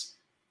areas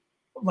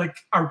like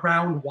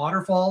around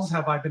waterfalls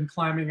have I been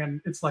climbing,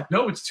 and it's like,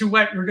 no, it's too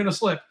wet, you're gonna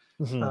slip.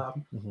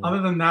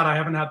 Other than that, I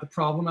haven't had the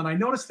problem. And I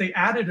noticed they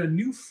added a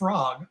new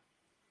frog.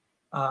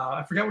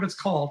 I forget what it's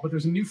called, but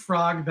there's a new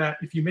frog that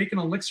if you make an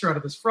elixir out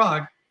of this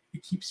frog,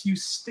 it keeps you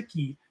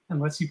sticky and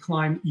lets you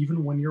climb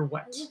even when you're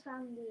wet.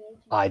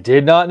 I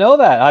did not know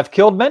that. I've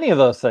killed many of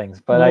those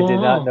things, but I did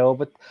not know.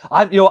 But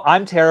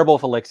I'm terrible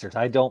with elixirs.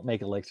 I don't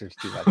make elixirs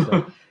too much.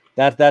 So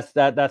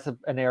that's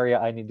an area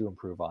I need to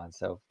improve on.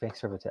 So thanks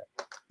for the tip.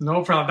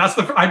 No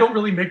problem. I don't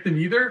really make them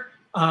either.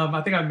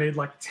 I think I made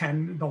like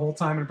 10 the whole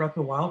time in Breath of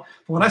the Wild.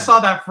 But when I saw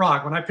that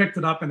frog, when I picked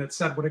it up and it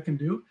said what it can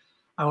do,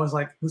 I was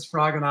like, this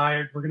frog and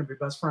we're going to be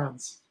best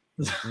friends.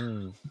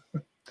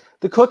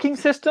 The cooking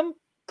system,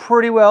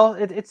 pretty well.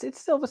 It's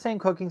still the same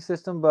cooking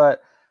system,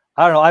 but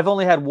I don't know. I've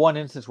only had one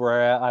instance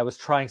where I was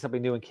trying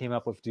something new and came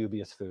up with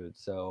dubious food.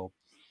 So,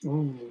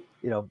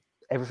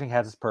 everything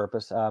has its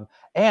purpose.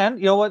 And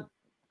you know what?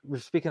 We're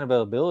speaking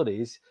about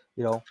abilities.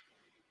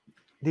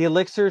 The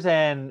elixirs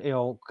and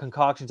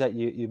concoctions that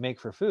you make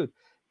for food,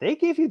 they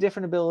give you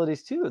different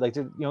abilities too. Like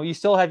you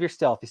still have your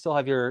stealth, you still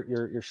have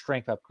your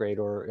strength upgrade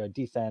or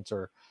defense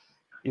or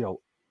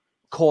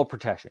cold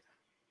protection.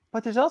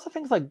 But there's also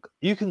things like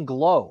you can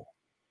glow.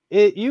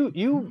 You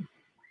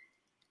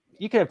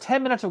can have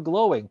 10 minutes of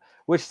glowing,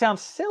 which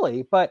sounds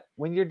silly, but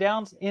when you're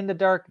down in the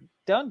dark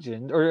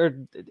dungeon or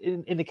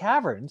in the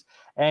caverns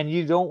and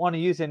you don't want to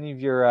use any of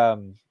your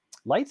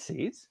light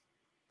seeds,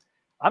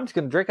 I'm just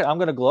going to drink it. I'm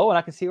going to glow and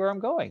I can see where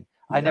I'm going.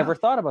 Yeah. I never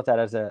thought about that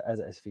as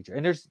a feature.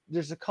 And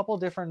there's a couple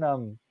different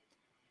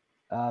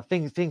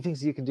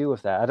things you can do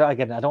with that. I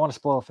don't want to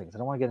spoil things. I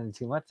don't want to get into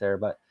too much there,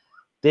 but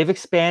they've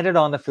expanded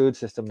on the food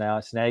system now.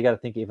 So now you got to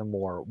think even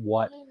more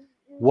what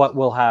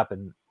will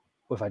happen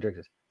if I drink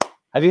this.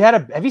 Have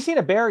you seen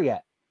a bear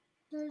yet?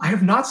 I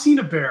have not seen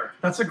a bear.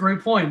 That's a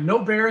great point. No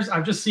bears.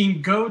 I've just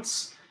seen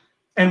goats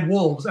and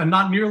wolves, and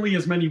not nearly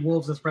as many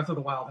wolves as Breath of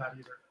the Wild had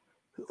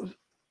either.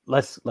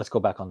 Let's go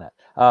back on that.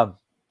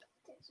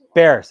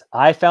 Bears.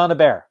 I found a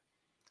bear,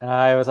 and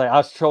I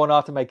was showing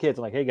off to my kids.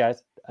 I'm like, hey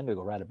guys, I'm gonna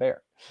go ride a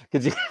bear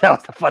because that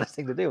was the funnest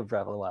thing to do in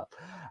Breath of the Wild.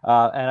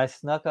 And I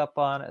snuck up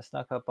on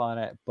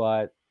it,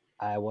 but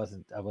I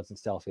wasn't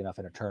stealthy enough,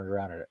 and it turned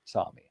around and it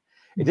saw me.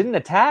 It didn't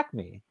attack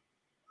me.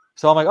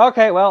 So I'm like,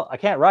 okay, well, I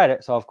can't ride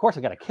it. So of course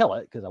I got to kill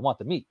it because I want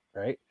the meat,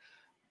 right?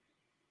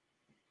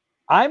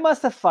 I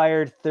must have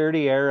fired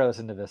 30 arrows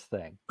into this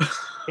thing.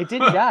 It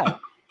didn't die.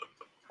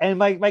 And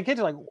my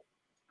kids are like,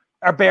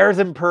 are bears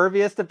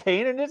impervious to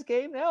pain in this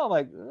game now? I'm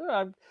like,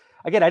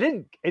 again, I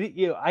didn't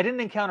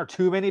encounter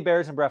too many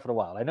bears in Breath of the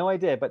Wild. I know I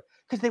did, but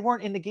because they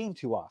weren't in the game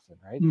too often,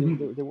 right?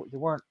 Mm-hmm. They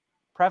weren't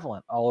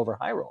prevalent all over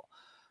Hyrule.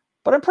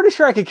 But I'm pretty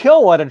sure I could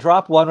kill one and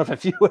drop one with a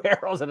few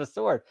arrows and a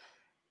sword.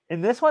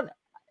 In this one,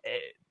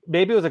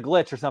 maybe it was a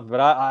glitch or something, but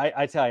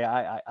I tell you,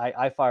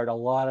 I fired a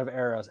lot of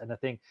arrows, and the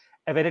thing,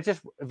 it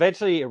just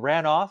eventually it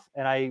ran off,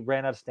 and I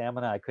ran out of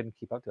stamina. I couldn't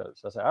keep up to it.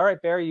 So I said, all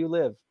right, bear, you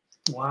live.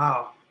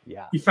 Wow.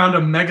 Yeah. You found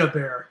a mega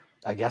bear.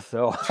 I guess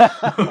so.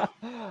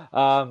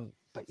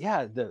 But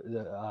yeah,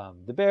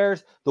 the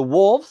bears, the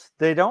wolves,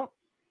 they're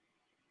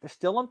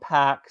still in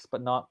packs,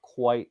 but not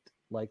quite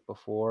like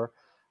before.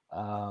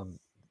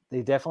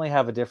 They definitely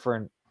have a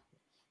different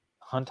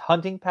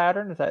hunting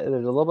pattern. It's a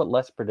little bit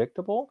less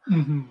predictable.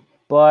 Mm-hmm.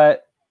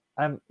 But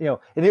in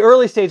the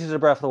early stages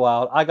of Breath of the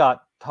Wild, I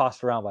got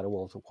tossed around by the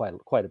wolves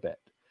quite a bit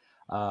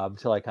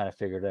until I kind of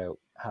figured out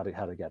how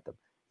to get them.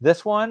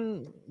 This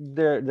one,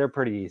 they're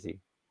pretty easy.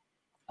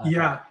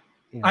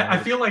 I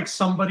feel like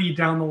somebody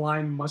down the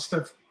line must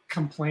have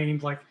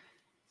complained like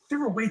there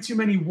were way too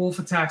many wolf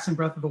attacks in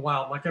Breath of the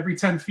Wild. Like every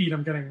 10 feet,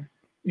 I'm getting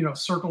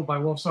circled by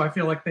wolves. So I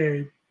feel like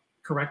they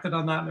corrected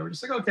on that, and they were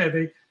just like,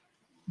 okay,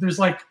 there's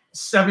like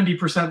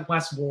 70%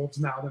 less wolves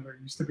now than there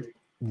used to be.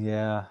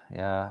 Yeah.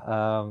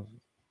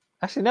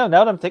 Actually, no.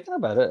 Now that I'm thinking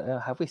about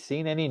it, have we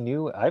seen any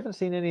new? I haven't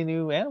seen any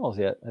new animals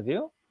yet. Have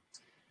you?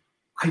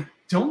 I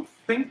don't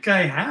think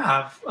I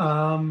have.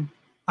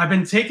 I've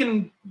been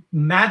taking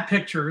mad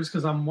pictures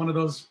because I'm one of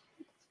those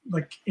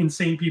like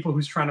insane people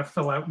who's trying to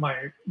fill out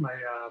my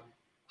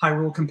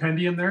Hyrule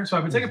compendium there. So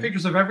I've been taking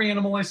pictures of every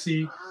animal I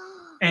see,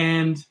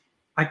 and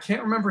I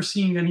can't remember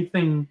seeing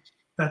anything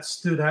that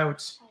stood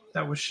out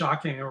that was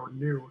shocking or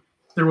new.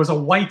 There was a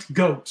white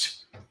goat.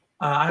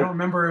 I don't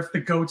remember if the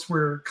goats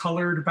were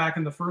colored back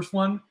in the first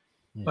one,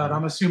 but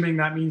I'm assuming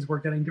that means we're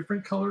getting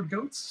different colored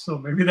goats. So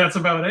maybe that's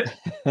about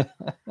it.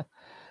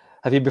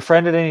 Have you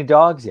befriended any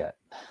dogs yet?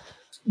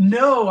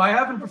 No, I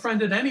haven't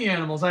befriended any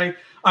animals. I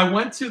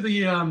went to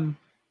the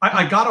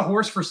I got a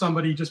horse for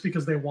somebody just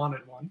because they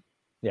wanted one.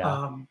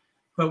 Yeah.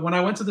 But when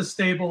I went to the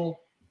stable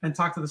and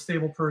talked to the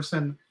stable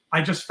person,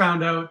 I just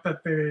found out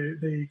that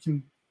they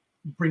can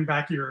bring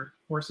back your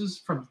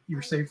horses from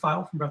your save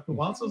file from Breath of the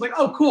Wild. So I was like,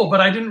 oh, cool. But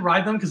I didn't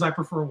ride them because I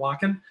prefer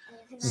walking.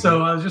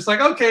 So I was just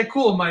like, okay,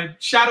 cool. My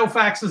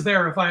Shadowfax is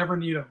there if I ever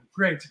need them.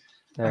 Great.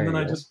 And then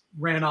I just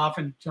ran off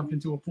and jumped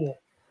into a pool.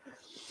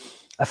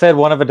 I fed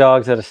one of the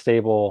dogs at a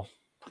stable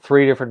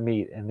 3 different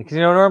meat. And because,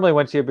 normally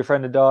once you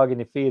befriend a dog and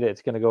you feed it,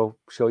 it's going to go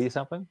show you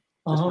something.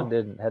 This one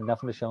didn't. Had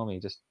nothing to show me.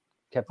 Just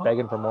kept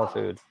begging for more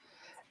food.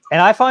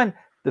 And I find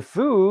the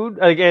food,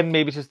 again,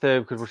 maybe it's just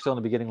because we're still in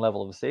the beginning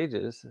level of the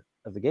stages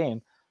of the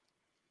game.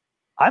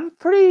 I'm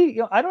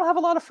pretty, I don't have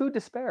a lot of food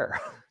to spare.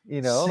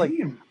 Like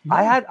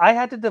I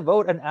had to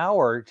devote an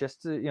hour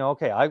just to,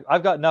 okay,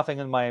 I've got nothing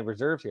in my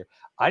reserves here.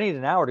 I need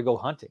an hour to go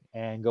hunting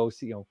and go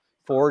see,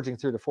 foraging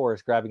through the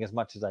forest, grabbing as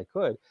much as I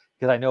could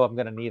because I know I'm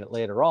going to need it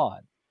later on.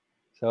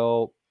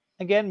 So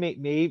again,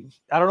 maybe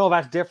I don't know if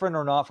that's different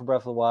or not for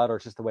Breath of the Wild or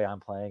it's just the way I'm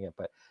playing it.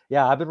 But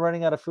yeah, I've been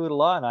running out of food a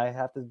lot, and I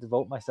have to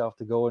devote myself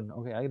to go and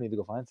okay, I need to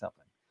go find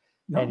something.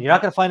 And you're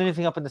not going to find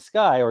anything up in the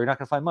sky, or you're not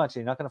going to find much.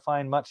 And you're not going to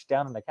find much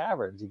down in the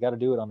caverns. You got to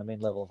do it on the main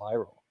level of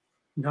Hyrule.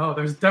 No,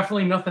 there's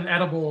definitely nothing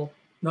edible,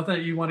 nothing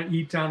that you want to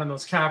eat down in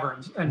those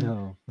caverns.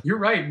 And you're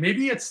right.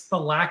 Maybe it's the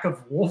lack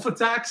of wolf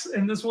attacks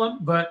in this one,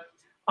 but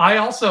I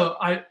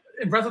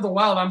in Breath of the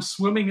Wild, I'm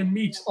swimming in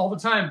meat all the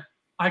time.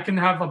 I can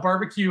have a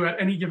barbecue at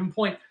any given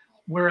point.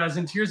 Whereas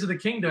in Tears of the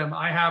Kingdom,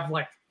 I have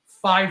like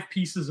 5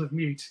 pieces of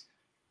meat,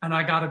 and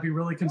I got to be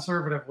really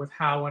conservative with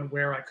how and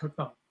where I cook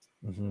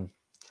them.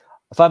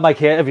 If I'm my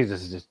kid,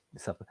 this is just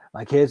something.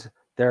 My kids,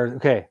 they're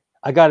okay.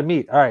 I got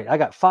meat. All right, I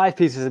got 5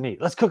 pieces of meat.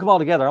 Let's cook them all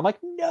together. I'm like,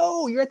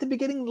 no, you're at the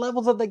beginning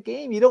levels of the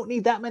game. You don't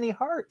need that many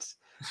hearts.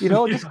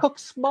 Just cook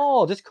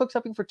small. Just cook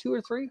something for 2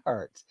 or 3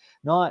 hearts,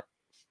 not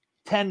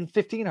 10,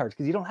 15 hearts,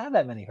 because you don't have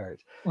that many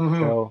hearts.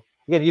 So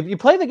again, you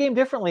play the game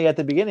differently at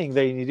the beginning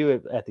than you do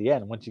it at the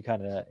end once you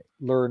kind of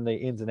learn the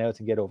ins and outs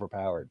and get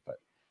overpowered. But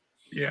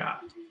yeah.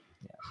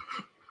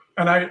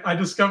 And I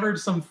discovered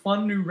some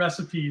fun new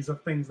recipes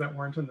of things that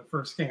weren't in the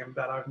first game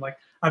that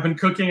I've been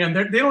cooking, and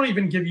they don't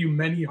even give you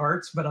many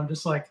hearts, but I'm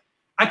just like,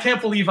 I can't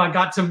believe I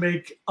got to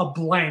make a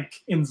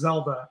blank in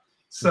Zelda.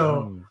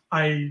 So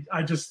I've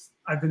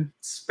been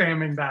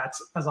spamming that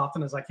as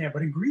often as I can.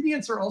 But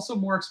ingredients are also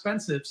more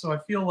expensive, so I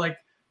feel like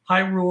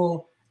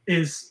Hyrule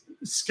is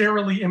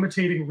scarily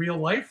imitating real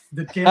life.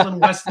 Did Galen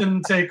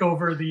Weston take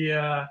over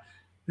the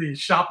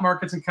shop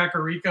markets in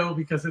Kakariko?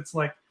 Because it's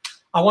like,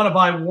 I want to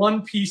buy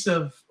 1 piece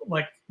of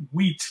like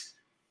wheat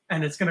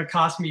and it's going to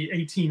cost me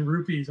 18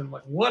 rupees. And I'm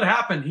like, what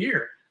happened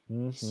here?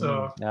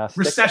 So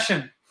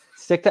recession.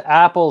 Stick to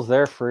apples.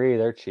 They're free.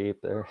 They're cheap.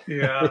 They're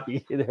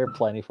they're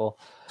plentiful.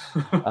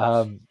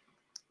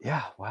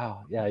 Yeah.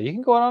 Wow. Yeah. You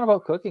can go on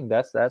about cooking.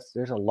 There's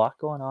a lot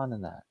going on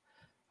in that.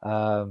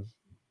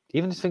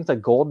 Even just things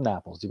like golden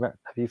apples.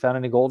 Have you found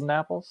any golden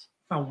apples?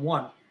 Found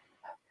 1.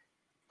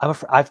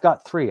 I've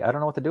got 3. I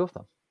don't know what to do with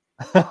them.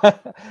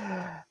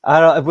 I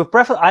don't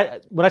know.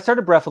 When I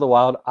started Breath of the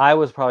Wild, I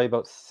was probably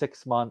about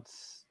 6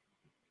 months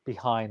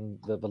behind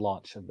the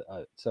launch of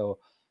so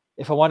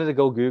if I wanted to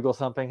go Google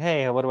something,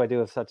 hey, what do I do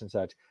with such and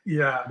such?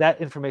 Yeah,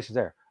 that information's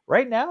there.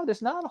 Right now,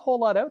 there's not a whole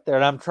lot out there,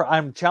 and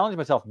I'm challenging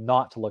myself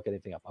not to look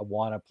anything up. I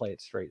want to play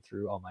it straight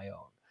through on my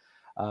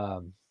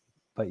own.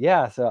 But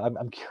yeah, so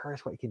I'm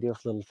curious what you can do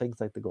with little things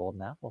like the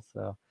golden apple.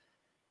 So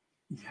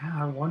yeah,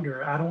 I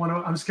wonder. I don't want to.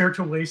 I'm scared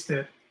to waste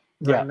it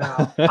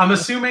now. I'm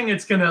assuming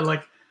it's gonna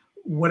like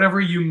whatever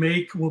you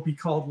make will be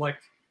called like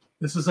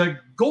this is a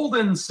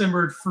golden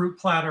simmered fruit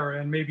platter,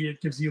 and maybe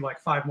it gives you like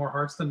 5 more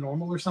hearts than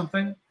normal or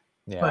something.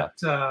 Yeah.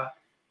 But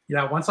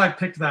yeah, once I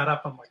picked that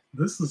up, I'm like,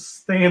 this is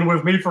staying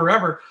with me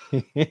forever.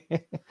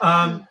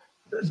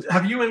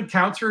 Have you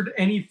encountered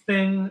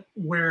anything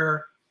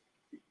where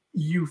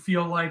you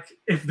feel like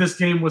if this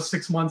game was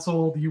 6 months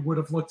old, you would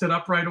have looked it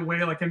up right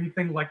away? Like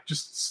anything like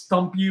just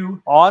stump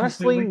you?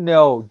 Honestly,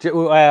 no.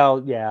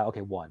 Well, yeah.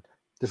 Okay.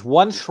 There's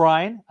one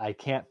shrine I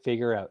can't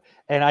figure out.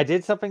 And I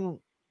did something,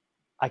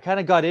 I kind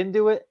of got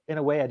into it in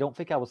a way I don't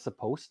think I was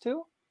supposed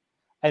to.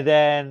 And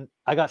then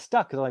I got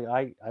stuck because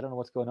like I don't know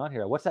what's going on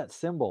here. What's that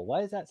symbol?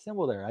 Why is that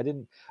symbol there? I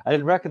didn't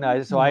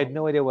recognize it, so I had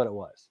no idea what it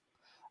was.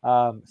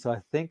 So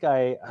I think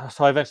I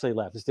eventually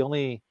left. It's the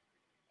only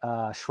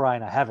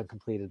shrine I haven't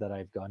completed that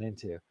I've gone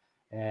into,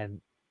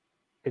 and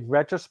in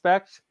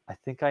retrospect, I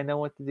think I know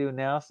what to do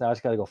now. So now I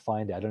just got to go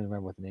find it. I don't even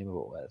remember what the name of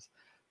it was,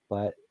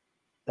 but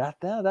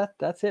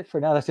that's it for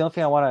now. That's the only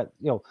thing I want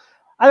to,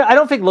 I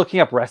don't think looking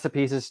up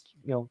recipes is,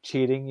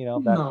 cheating.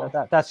 No.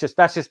 That's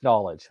just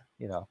knowledge.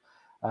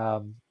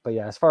 But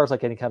yeah, as far as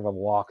like any kind of a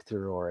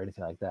walkthrough or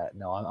anything like that,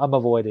 no, I'm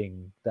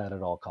avoiding that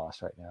at all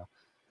costs right now.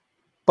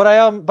 But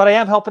I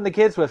am helping the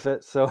kids with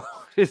it. So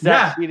is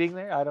that cheating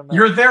there? I don't know.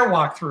 You're their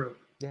walkthrough.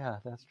 Yeah,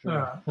 that's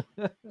true.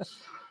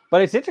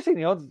 But it's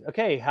interesting,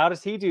 okay, how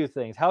does he do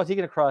things? How is he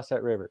going to cross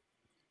that river?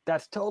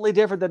 That's totally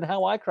different than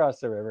how I cross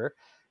the river.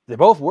 They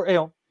both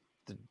were,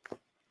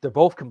 they're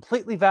both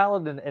completely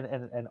valid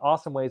and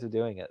awesome ways of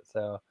doing it.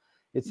 So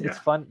it's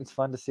fun. It's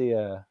fun to see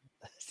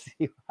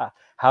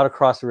how to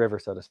cross the river,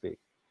 so to speak.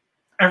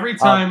 Every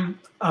time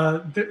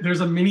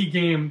there's a mini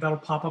game that'll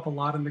pop up a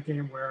lot in the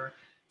game where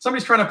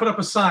somebody's trying to put up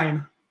a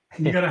sign,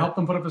 and you got to help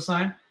them put up a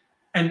sign.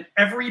 And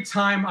every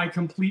time I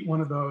complete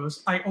one of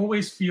those, I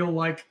always feel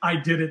like I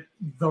did it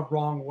the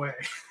wrong way.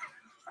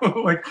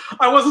 Like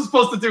I wasn't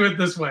supposed to do it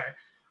this way,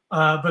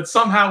 but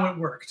somehow it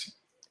worked.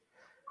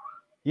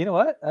 You know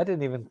what? I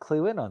didn't even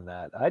clue in on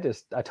that. I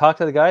talked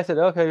to the guy, said,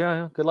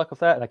 okay, good luck with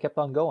that. And I kept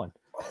on going.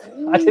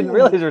 Ooh. I didn't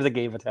realize there was a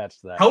game attached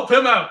to that. Help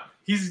him out.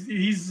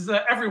 He's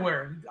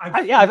everywhere.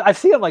 I've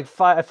seen him like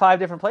five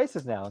different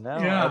places now.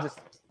 Yeah.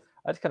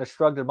 I just kind of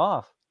shrugged him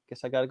off.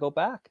 Guess I got to go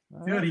back.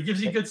 Good. Right. He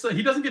gives you good stuff.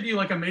 He doesn't give you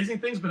like amazing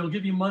things, but he'll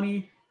give you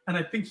money, and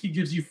I think he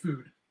gives you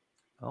food.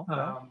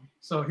 Okay.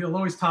 So he'll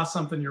always toss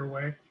something your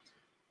way.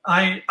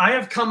 I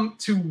have come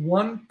to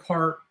one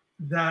part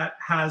that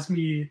has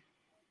me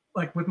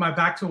like with my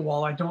back to a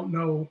wall. I don't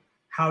know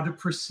how to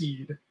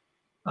proceed,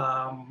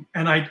 and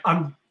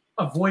I'm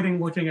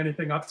avoiding looking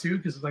anything up too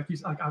because like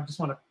I just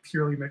want to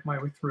purely make my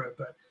way through it.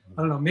 But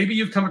I don't know. Maybe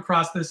you've come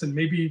across this, and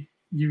maybe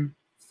you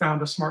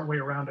found a smart way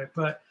around it.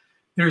 But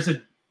there's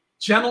a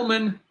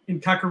gentleman in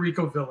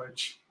Kakariko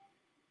Village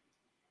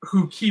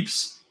who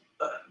keeps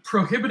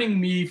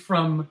prohibiting me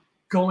from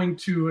going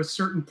to a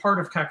certain part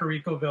of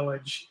Kakariko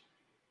Village,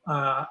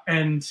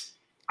 and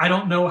I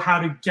don't know how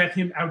to get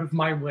him out of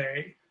my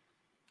way.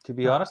 To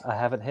be honest, I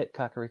haven't hit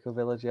Kakariko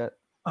Village yet.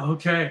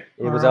 Okay.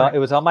 It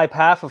was on my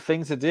path of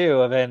things to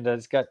do, and then I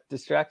just got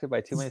distracted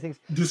by too many things.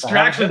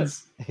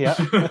 Distractions.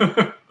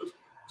 Yeah.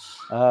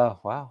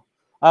 Wow.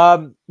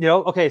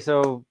 Okay,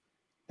 so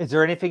is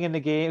there anything in the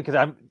game?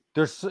 Because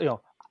there's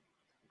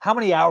how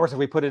many hours have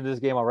we put into this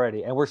game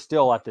already? And we're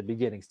still at the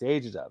beginning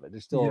stages of it.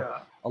 There's still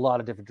a lot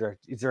of different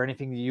directions. Is there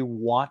anything you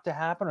want to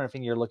happen or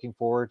anything you're looking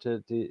forward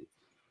to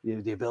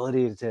the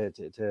ability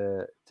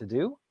to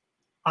do?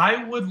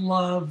 I would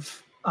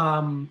love,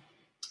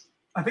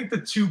 I think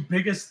the two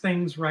biggest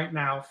things right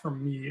now for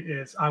me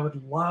is I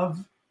would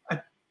love a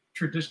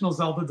traditional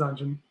Zelda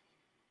dungeon.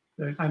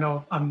 I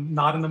know I'm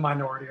not in the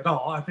minority at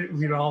all. I think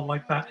we'd all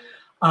like that.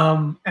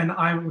 And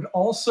I would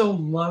also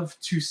love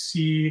to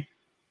see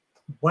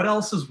what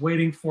else is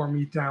waiting for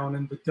me down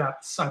in the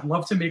depths. I'd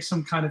love to make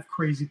some kind of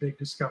crazy big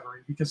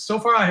discovery because so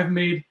far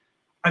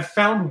I've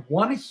found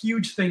one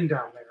huge thing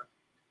down there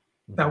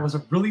that was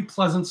a really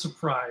pleasant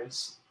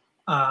surprise.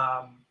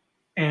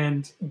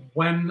 And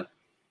when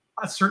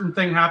a certain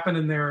thing happened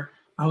in there,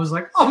 I was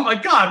like, oh my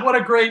God, what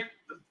a great,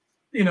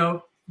 I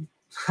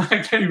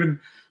can't even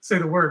say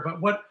the word,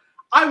 but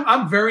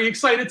I'm very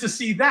excited to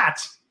see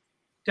that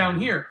down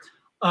here.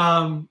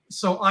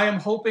 So I am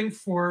hoping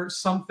for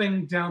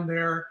something down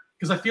there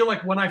because I feel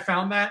like when I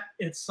found that,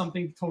 it's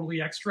something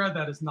totally extra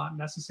that is not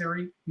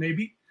necessary,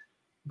 maybe.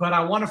 But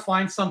I want to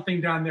find something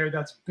down there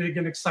that's big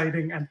and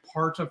exciting and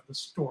part of the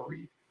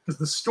story. Because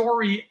the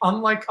story,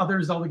 unlike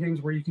other Zelda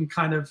games where you can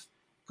kind of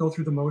go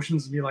through the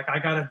motions and be like, I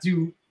got to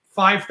do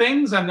 5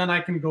 things and then I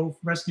can go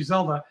rescue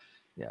Zelda.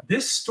 Yeah.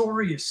 This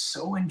story is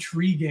so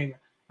intriguing.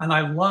 And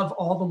I love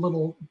all the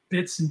little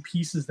bits and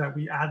pieces that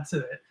we add to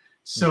it.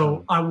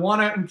 So I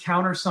want to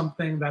encounter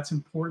something that's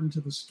important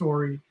to the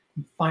story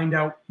and find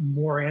out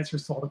more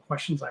answers to all the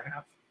questions I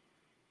have.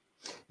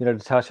 To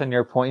touch on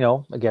your point,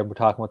 again, we're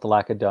talking about the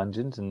lack of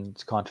dungeons and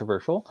it's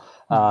controversial.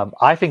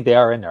 I think they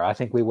are in there. I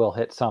think we will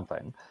hit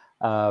something.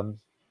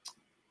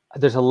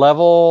 There's a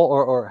level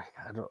or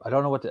I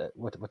don't know what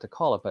to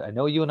call it, but I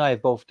know you and I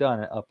have both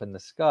done it up in the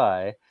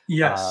sky.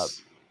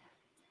 Yes.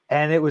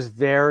 And it was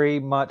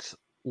very much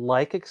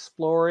like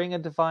exploring a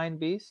divine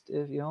beast.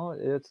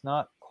 It's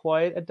not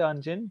quite a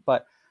dungeon,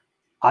 but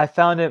I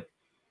found it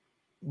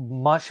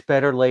much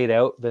better laid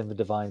out than the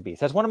divine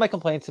beast. That's one of my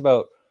complaints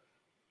about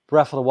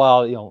Breath of the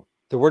Wild.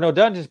 There were no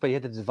dungeons, but you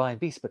had the divine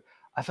beast. But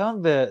I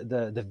found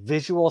the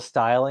visual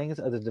stylings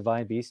of the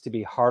divine beast to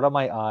be hard on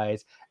my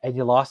eyes, and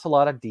you lost a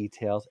lot of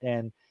details.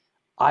 And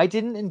I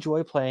didn't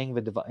enjoy playing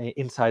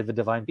inside the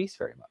divine beast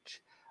very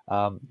much.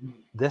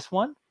 This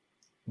one,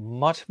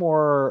 much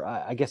more,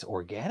 I guess,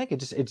 organic. It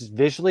just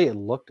visually it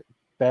looked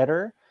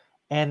better,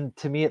 and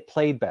to me, it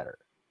played better.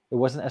 It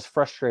wasn't as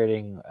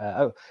frustrating.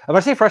 When I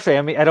say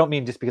frustrating, I don't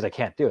mean just because I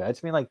can't do it. I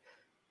just mean like,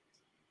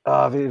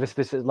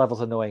 this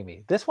level's annoying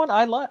me. This one,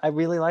 I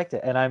really liked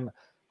it, and I'm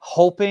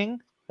hoping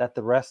that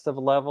the rest of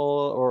the level,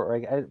 or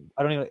I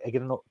don't even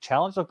get a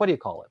challenge. Like, what do you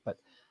call it? But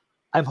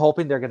I'm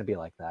hoping they're going to be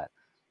like that.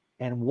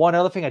 And one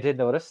other thing I did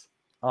notice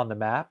on the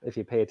map, if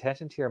you pay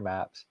attention to your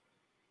maps,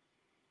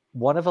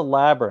 one of the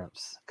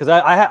labyrinths, because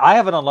I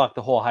haven't unlocked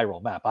the whole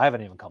Hyrule map. I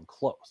haven't even come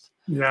close.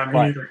 Yeah, me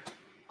But neither.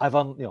 I've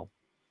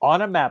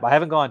on a map, I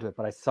haven't gone to it,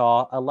 but I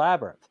saw a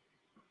labyrinth.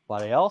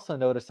 But I also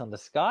noticed on the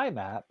sky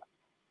map,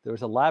 there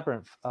was a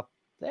labyrinth up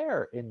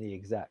there in the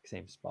exact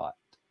same spot.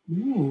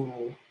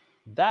 Ooh.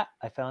 That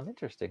I found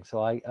interesting.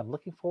 So I'm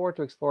looking forward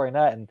to exploring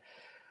that. And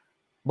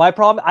my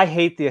problem, I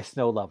hate the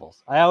snow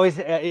levels. I always,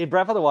 in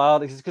Breath of the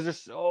Wild, because there's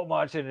so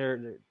much in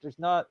there. There's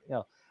not,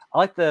 I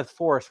like the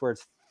forest where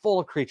it's full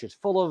of creatures,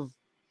 full of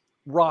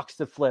rocks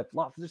to flip,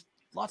 there's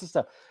lots of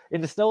stuff.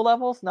 In the snow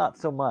levels, not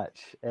so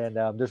much. And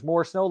there's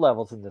more snow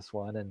levels in this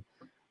one. And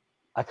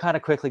I kind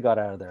of quickly got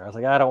out of there. I was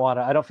like, I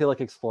don't feel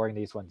like exploring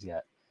these ones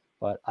yet.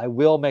 But I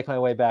will make my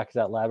way back to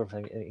that labyrinth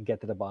and get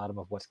to the bottom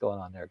of what's going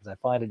on there, because I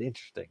find it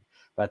interesting.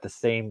 But the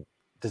same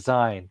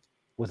design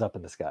was up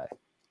in the sky.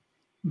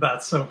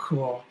 That's so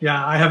cool.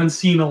 Yeah, I haven't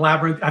seen a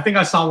labyrinth. I think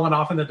I saw one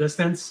off in the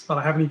distance, but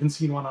I haven't even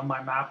seen one on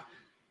my map.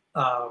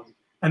 And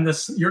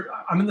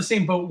I'm in the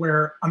same boat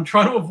where I'm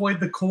trying to avoid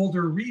the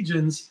colder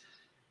regions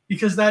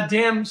because that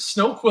damn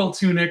snow quill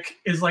tunic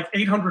is like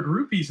 800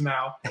 rupees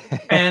now,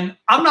 and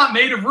I'm not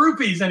made of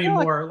rupees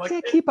anymore. I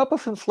can't keep up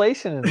with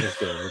inflation in this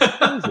game. It's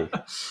crazy.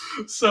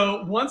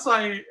 So once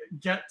I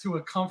get to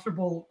a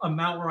comfortable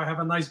amount where I have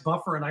a nice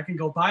buffer and I can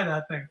go buy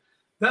that thing,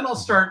 then I'll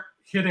start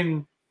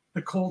hitting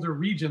the colder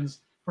regions.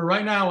 But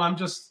right now, I'm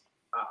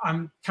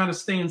kind of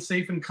staying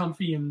safe and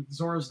comfy in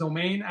Zora's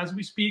Domain as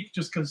we speak,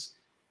 just because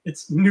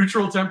it's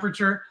neutral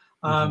temperature.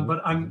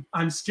 But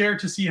I'm scared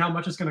to see how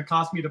much it's going to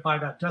cost me to buy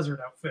that desert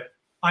outfit.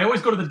 I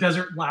always go to the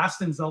desert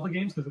last in Zelda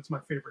games because it's my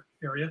favorite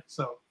area.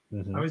 So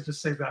I always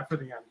just save that for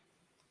the end.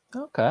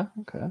 Okay.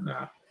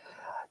 Yeah.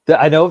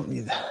 I know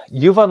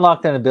you've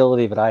unlocked an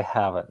ability, but I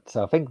haven't.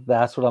 So I think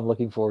that's what I'm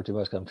looking forward to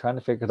most. I'm trying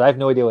to figure, because I have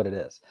no idea what it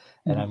is.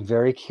 And I'm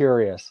very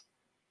curious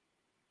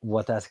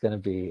what that's going to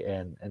be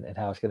and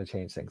how it's going to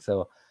change things.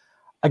 So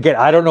again,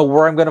 I don't know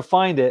where I'm going to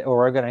find it or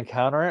where I'm going to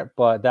encounter it,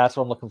 but that's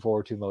what I'm looking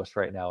forward to most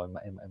right now in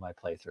my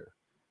playthrough.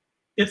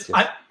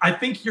 I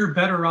think you're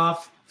better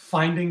off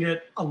finding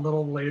it a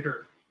little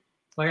later.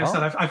 Like I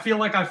said, I feel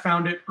like I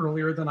found it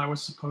earlier than I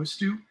was supposed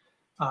to,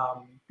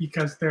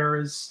 because there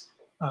is,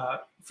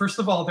 first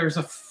of all, there's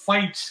a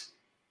fight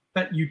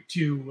that you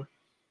do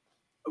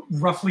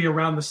roughly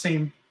around the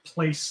same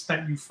place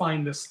that you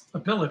find this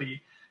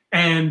ability.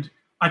 And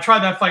I tried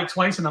that fight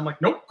twice and I'm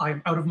like, nope,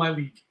 I'm out of my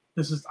league.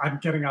 I'm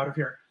getting out of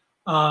here.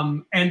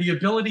 And the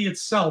ability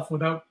itself,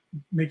 without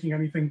making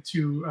anything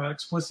too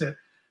explicit,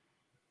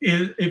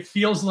 it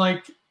feels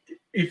like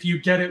if you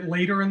get it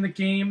later in the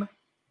game,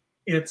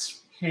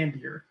 it's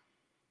handier.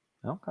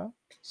 Okay.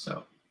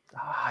 So.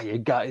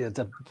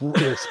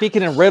 You're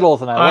speaking in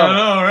riddles, and I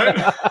know, right?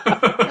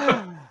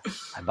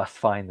 I must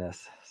find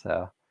this.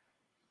 So,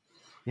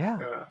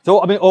 yeah.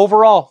 So, I mean,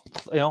 overall,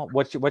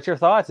 what's your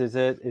thoughts? Is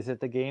it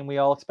the game we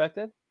all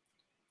expected?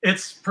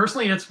 It's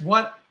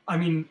what. I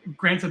mean,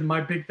 granted,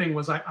 my big thing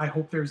was I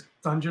hope there's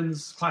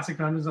classic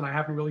dungeons, and I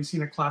haven't really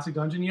seen a classic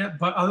dungeon yet.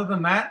 But other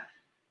than that,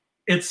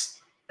 it's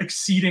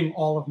exceeding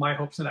all of my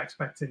hopes and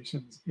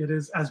expectations. It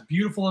is as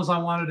beautiful as I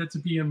wanted it to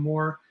be and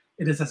more.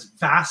 It is as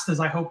vast as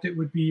I hoped it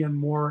would be and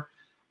more.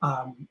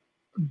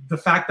 The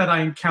fact that I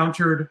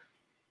encountered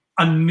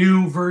a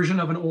new version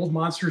of an old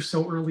monster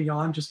so early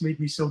on just made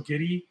me so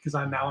giddy, because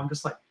I'm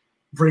just like,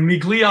 bring me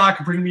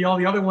Gleeok, bring me all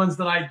the other ones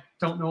that I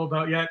don't know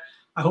about yet.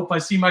 I hope I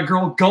see my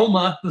girl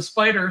Goma, the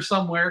spider,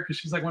 somewhere, because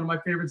she's like one of my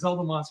favorite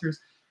Zelda monsters.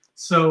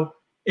 So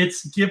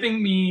it's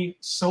giving me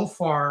so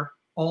far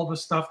all the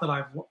stuff that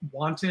I've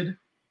wanted.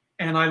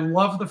 And I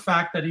love the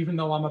fact that even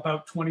though I'm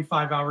about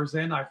 25 hours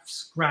in, I've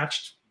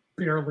scratched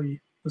barely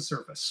the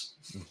surface.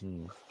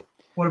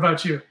 What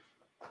about you?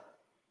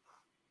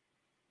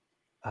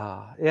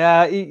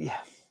 Yeah,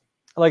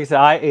 like I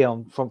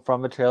said,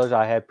 from the trailers,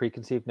 I had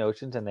preconceived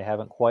notions, and they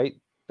haven't quite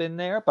been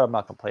there. But I'm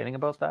not complaining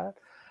about that.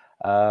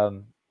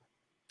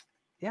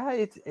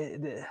 Yeah,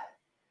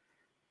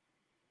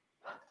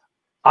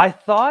 I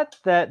thought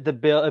that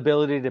the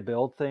ability to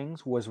build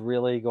things was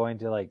really going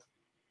to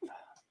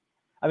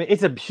I mean,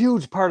 it's a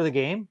huge part of the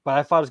game, but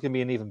I thought it was going to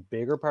be an even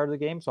bigger part of the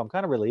game. So I'm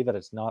kind of relieved that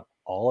it's not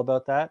all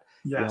about that.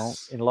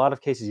 Yes. In a lot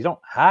of cases, you don't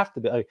have to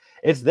be.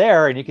 It's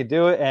there, and you can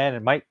do it, and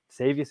it might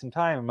save you some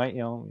time. It might,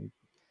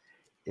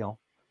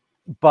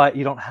 but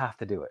you don't have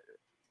to do it.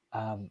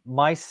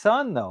 My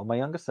son, though, my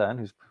youngest son,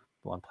 who's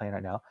the one playing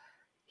right now,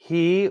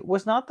 he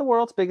was not the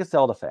world's biggest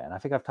Zelda fan. I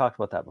think I've talked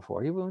about that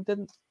before. He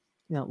didn't,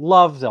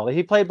 love Zelda.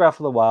 He played Breath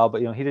of the Wild, but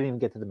he didn't even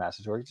get to the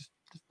Master Sword. He just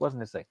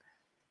wasn't his thing.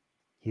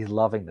 He's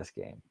loving this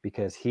game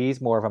because he's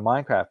more of a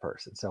Minecraft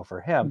person. So for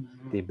him,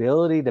 the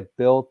ability to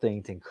build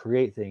things and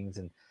create things,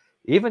 and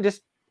even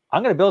just,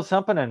 I'm going to build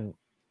something and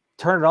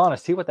turn it on and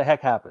see what the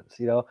heck happens.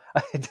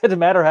 It doesn't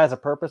matter if it has a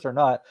purpose or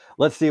not.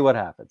 Let's see what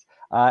happens.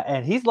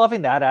 And he's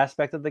loving that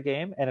aspect of the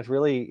game. And it's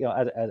really,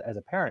 as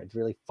a parent, it's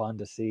really fun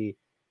to see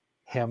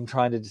him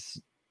trying to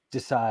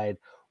decide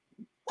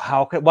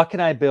what can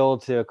I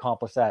build to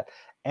accomplish that.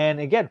 And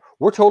again,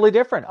 we're totally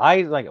different.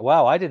 I like,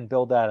 wow, I didn't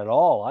build that at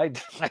all.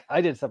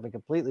 I did something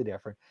completely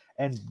different.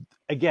 And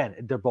again,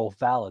 they're both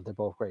valid. They're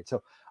both great.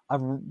 So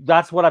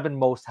that's what I've been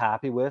most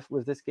happy with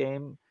this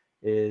game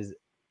is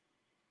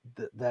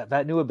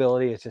that new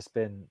ability has just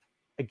been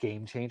a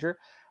game changer.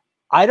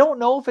 I don't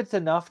know if it's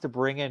enough to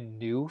bring in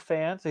new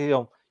fans. You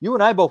know, you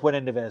and I both went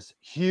into this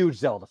huge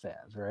Zelda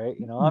fans, right?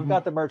 You know, I've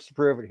got the merch to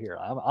prove it here.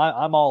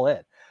 I'm all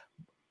in.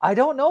 I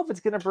don't know if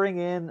it's going to bring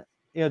in,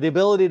 you know, the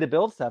ability to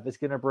build stuff is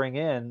going to bring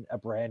in a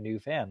brand new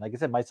fan. Like I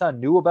said, my son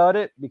knew about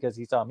it because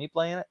he saw me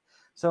playing it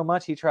so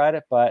much. He tried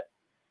it, but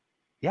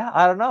yeah,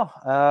 I don't know.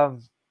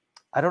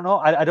 I don't know.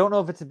 I don't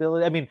know if it's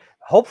ability. I mean,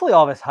 hopefully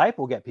all this hype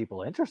will get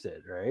people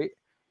interested, right?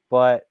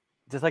 But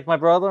just like my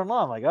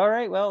brother-in-law, I'm like, all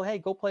right, well, hey,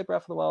 go play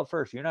Breath of the Wild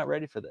first. You're not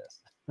ready for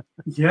this.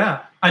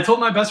 Yeah, I told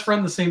my best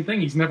friend the same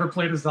thing. He's never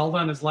played a Zelda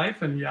in his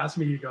life, and he asked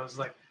me. He goes,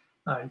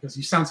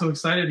 you sound so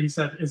excited. He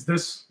said, "Is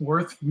this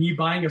worth me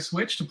buying a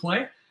Switch to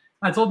play?"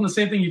 I told him the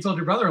same thing you told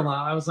your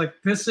brother-in-law. I was like,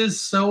 "This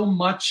is so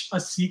much a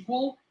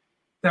sequel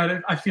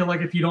that I feel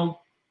like if you don't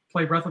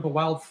play Breath of the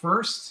Wild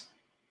first,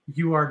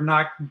 you are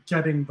not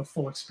getting the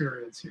full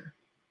experience here."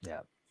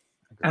 Yeah,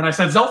 and I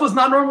said, Zelda's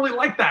not normally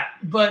like that,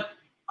 but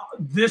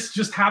this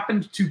just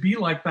happened to be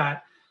like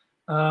that.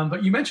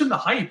 But you mentioned the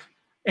hype,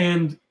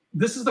 and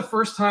this is the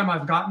first time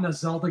I've gotten a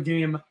Zelda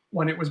game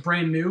when it was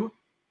brand new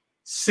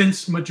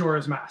since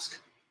Majora's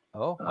Mask.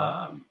 Oh,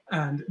 wow.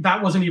 And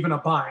that wasn't even a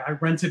buy. I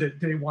rented it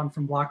day one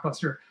from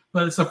Blockbuster.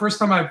 But it's the first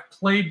time I've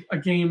played a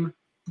game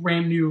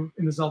brand new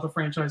in the Zelda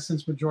franchise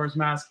since Majora's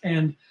Mask.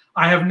 And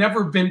I have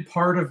never been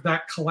part of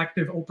that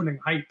collective opening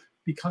hype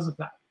because of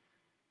that.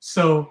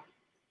 So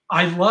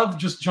I love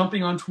just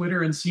jumping on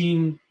Twitter and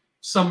seeing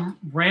some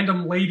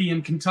random lady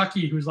in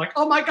Kentucky who's like,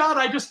 "Oh my God,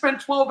 I just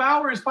spent 12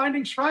 hours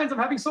finding shrines. I'm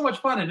having so much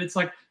fun." And it's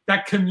like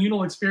that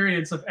communal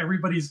experience of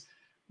everybody's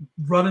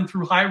running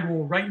through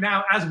Hyrule right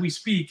now as we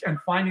speak and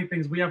finding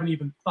things we haven't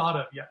even thought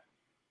of yet.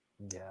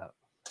 Yeah.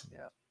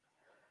 Yeah.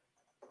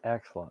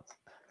 Excellent.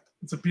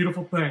 It's a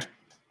beautiful thing.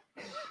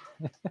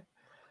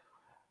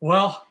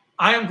 Well,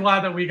 I am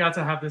glad that we got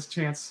to have this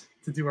chance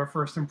to do our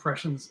first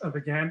impressions of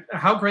the game.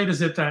 How great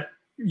is it that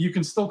you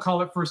can still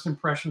call it first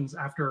impressions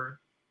after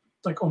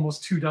like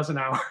almost 24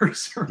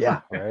 hours?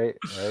 Yeah, right.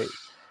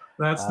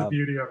 That's the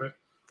beauty of it.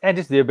 And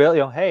just the ability,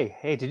 you know,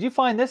 hey, did you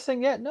find this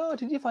thing yet? No,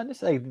 did you find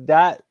this? Like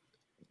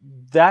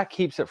that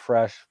keeps it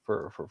fresh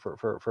for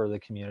the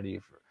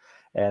community,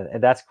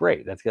 and that's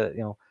great. That's good.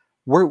 You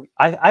know,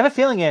 I have a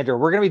feeling, Andrew,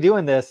 we're gonna be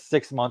doing this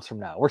 6 months from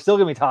now. We're still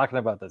gonna be talking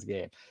about this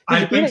game.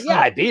 I think so. Yeah,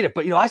 I beat it,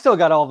 but you know, I still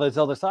got all those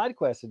other side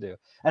quests to do.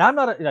 And I'm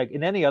not like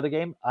in any other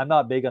game. I'm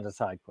not big on the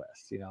side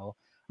quests. You know,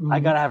 I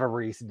gotta have a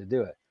reason to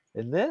do it.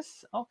 In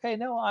this, okay,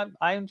 no, I'm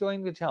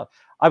enjoying the challenge.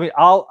 I mean,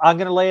 I'm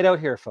gonna lay it out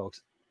here,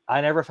 folks. I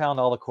never found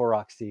all the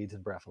Korok seeds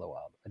in Breath of the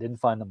Wild. I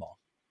didn't find them all.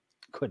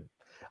 Couldn't.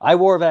 I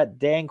wore that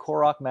dang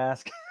Korok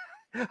mask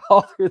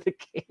all through the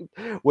game,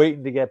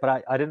 waiting to get,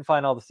 but I didn't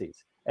find all the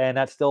seeds, and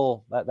that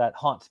still that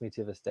haunts me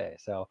to this day.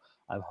 So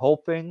I'm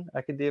hoping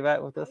I can do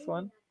that with this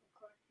one.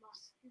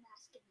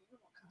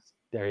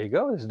 There you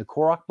go. There's a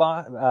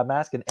Korok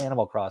mask in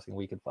Animal Crossing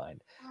we could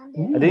find.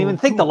 Ooh, I didn't even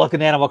think to look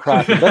in Animal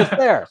Crossing, but it's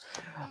there.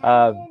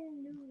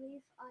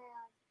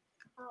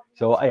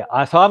 So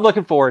I'm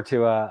looking forward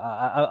to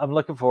I'm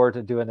looking forward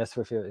to doing this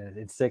with you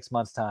in 6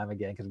 months' time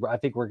again, because I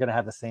think we're going to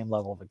have the same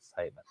level of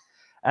excitement,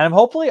 and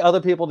hopefully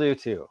other people do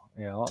too.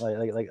 You know,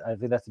 like I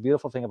think that's the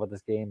beautiful thing about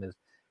this game is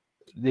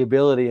the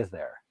ability is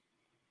there.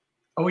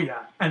 Oh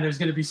yeah, and there's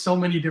going to be so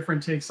many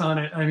different takes on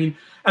it. I mean,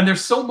 and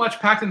there's so much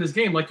packed in this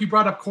game. Like you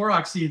brought up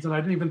Korok seeds, and I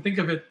didn't even think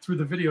of it through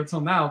the video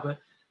till now. But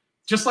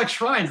just like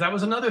shrines, that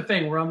was another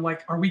thing where I'm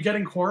like, are we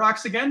getting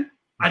Koroks again?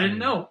 I didn't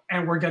know,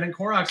 and we're getting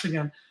Koroks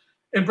again.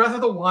 In Breath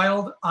of the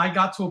Wild, I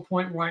got to a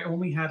point where I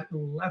only had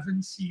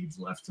 11 seeds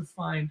left to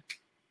find.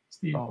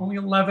 Steve, only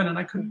 11, and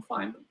I couldn't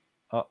find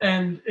them,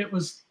 and it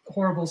was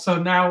horrible. So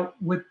now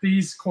with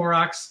these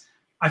Koroks,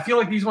 I feel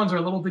like these ones are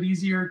a little bit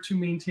easier to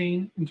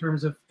maintain in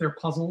terms of their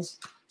puzzles.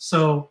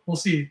 So we'll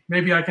see.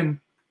 Maybe I can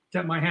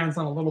get my hands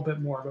on a little bit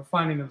more, but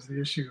finding them is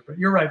the issue. But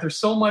you're right. There's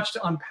so much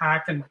to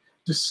unpack and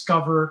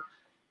discover,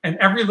 and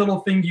every little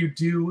thing you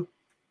do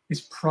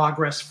is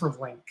progress for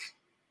Link,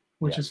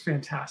 which is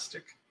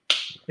fantastic.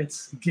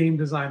 It's game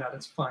design at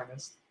its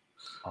finest.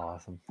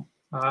 Awesome.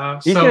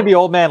 He's going to be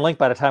old man Link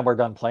by the time we're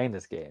done playing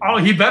this game. Oh,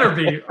 he better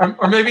be.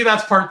 or maybe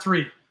that's part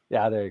 3.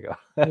 Yeah, there you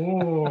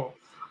go.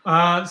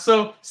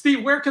 So,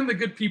 Steve, where can the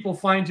good people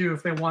find you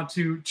if they want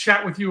to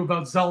chat with you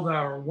about Zelda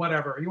or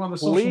whatever? Are you on the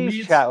social media?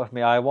 Please chat with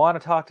me. I want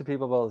to talk to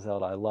people about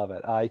Zelda. I love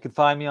it. You can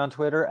find me on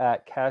Twitter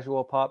at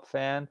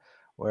CasualPopFan,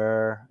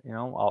 where you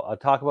know I'll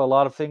talk about a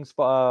lot of things,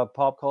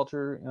 pop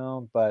culture. You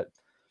know, but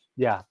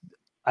yeah,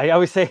 I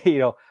always say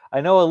I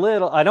know a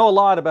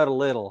lot about a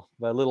little,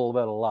 but a little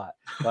about a lot.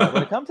 But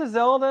when it comes to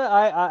Zelda,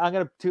 I'm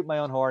gonna toot my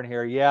own horn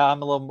here. Yeah, I'm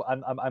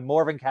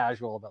more of a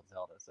casual about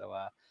Zelda. So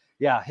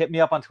yeah, hit me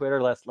up on Twitter.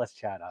 Let's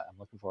chat. I'm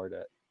looking forward to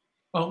it.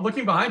 Well,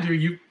 looking behind you,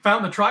 you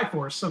found the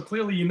Triforce, so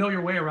clearly you know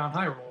your way around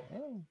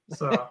Hyrule.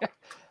 So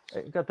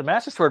You got the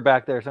Master Sword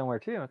back there somewhere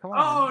too. Come on.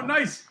 Oh, man.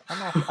 nice.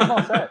 I'm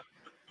all set.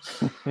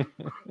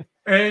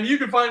 And you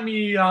can find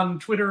me on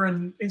Twitter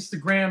and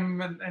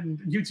Instagram and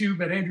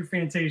YouTube at Andrew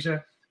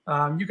Fantasia.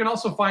 You can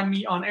also find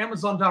me on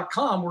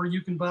Amazon.com, where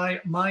you can buy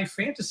my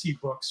fantasy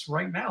books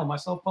right now, my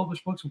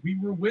self-published books, We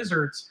Were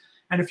Wizards.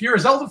 And if you're a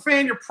Zelda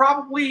fan, you're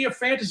probably a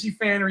fantasy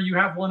fan, or you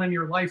have one in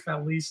your life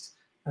at least.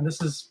 And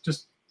this is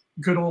just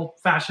good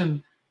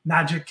old-fashioned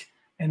magic.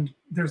 And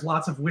there's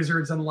lots of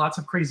wizards and lots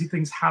of crazy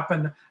things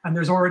happen. And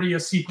there's already a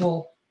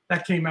sequel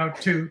that came out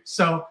too.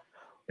 So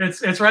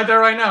it's right there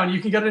right now. And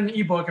you can get it in an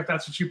ebook if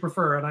that's what you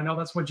prefer. And I know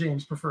that's what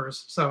James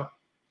prefers. So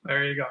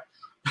there you go.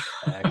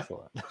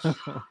 Excellent.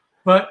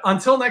 But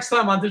until next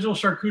time on Digital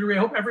Charcuterie, I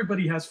hope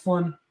everybody has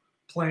fun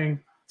playing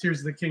Tears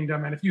of the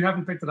Kingdom. And if you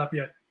haven't picked it up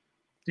yet,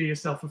 do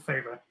yourself a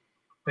favor.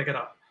 Pick it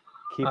up.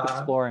 Keep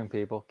exploring,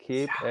 people.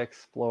 Keep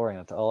exploring.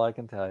 That's all I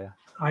can tell you.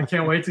 I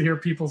can't wait to hear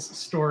people's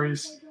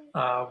stories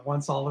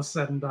once all is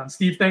said and done.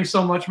 Steve, thanks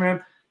so much,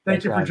 man.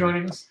 Thank you for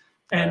joining us.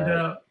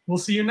 And we'll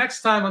see you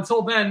next time.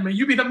 Until then, may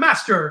you be the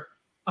master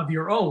of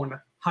your own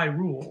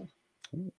Hyrule.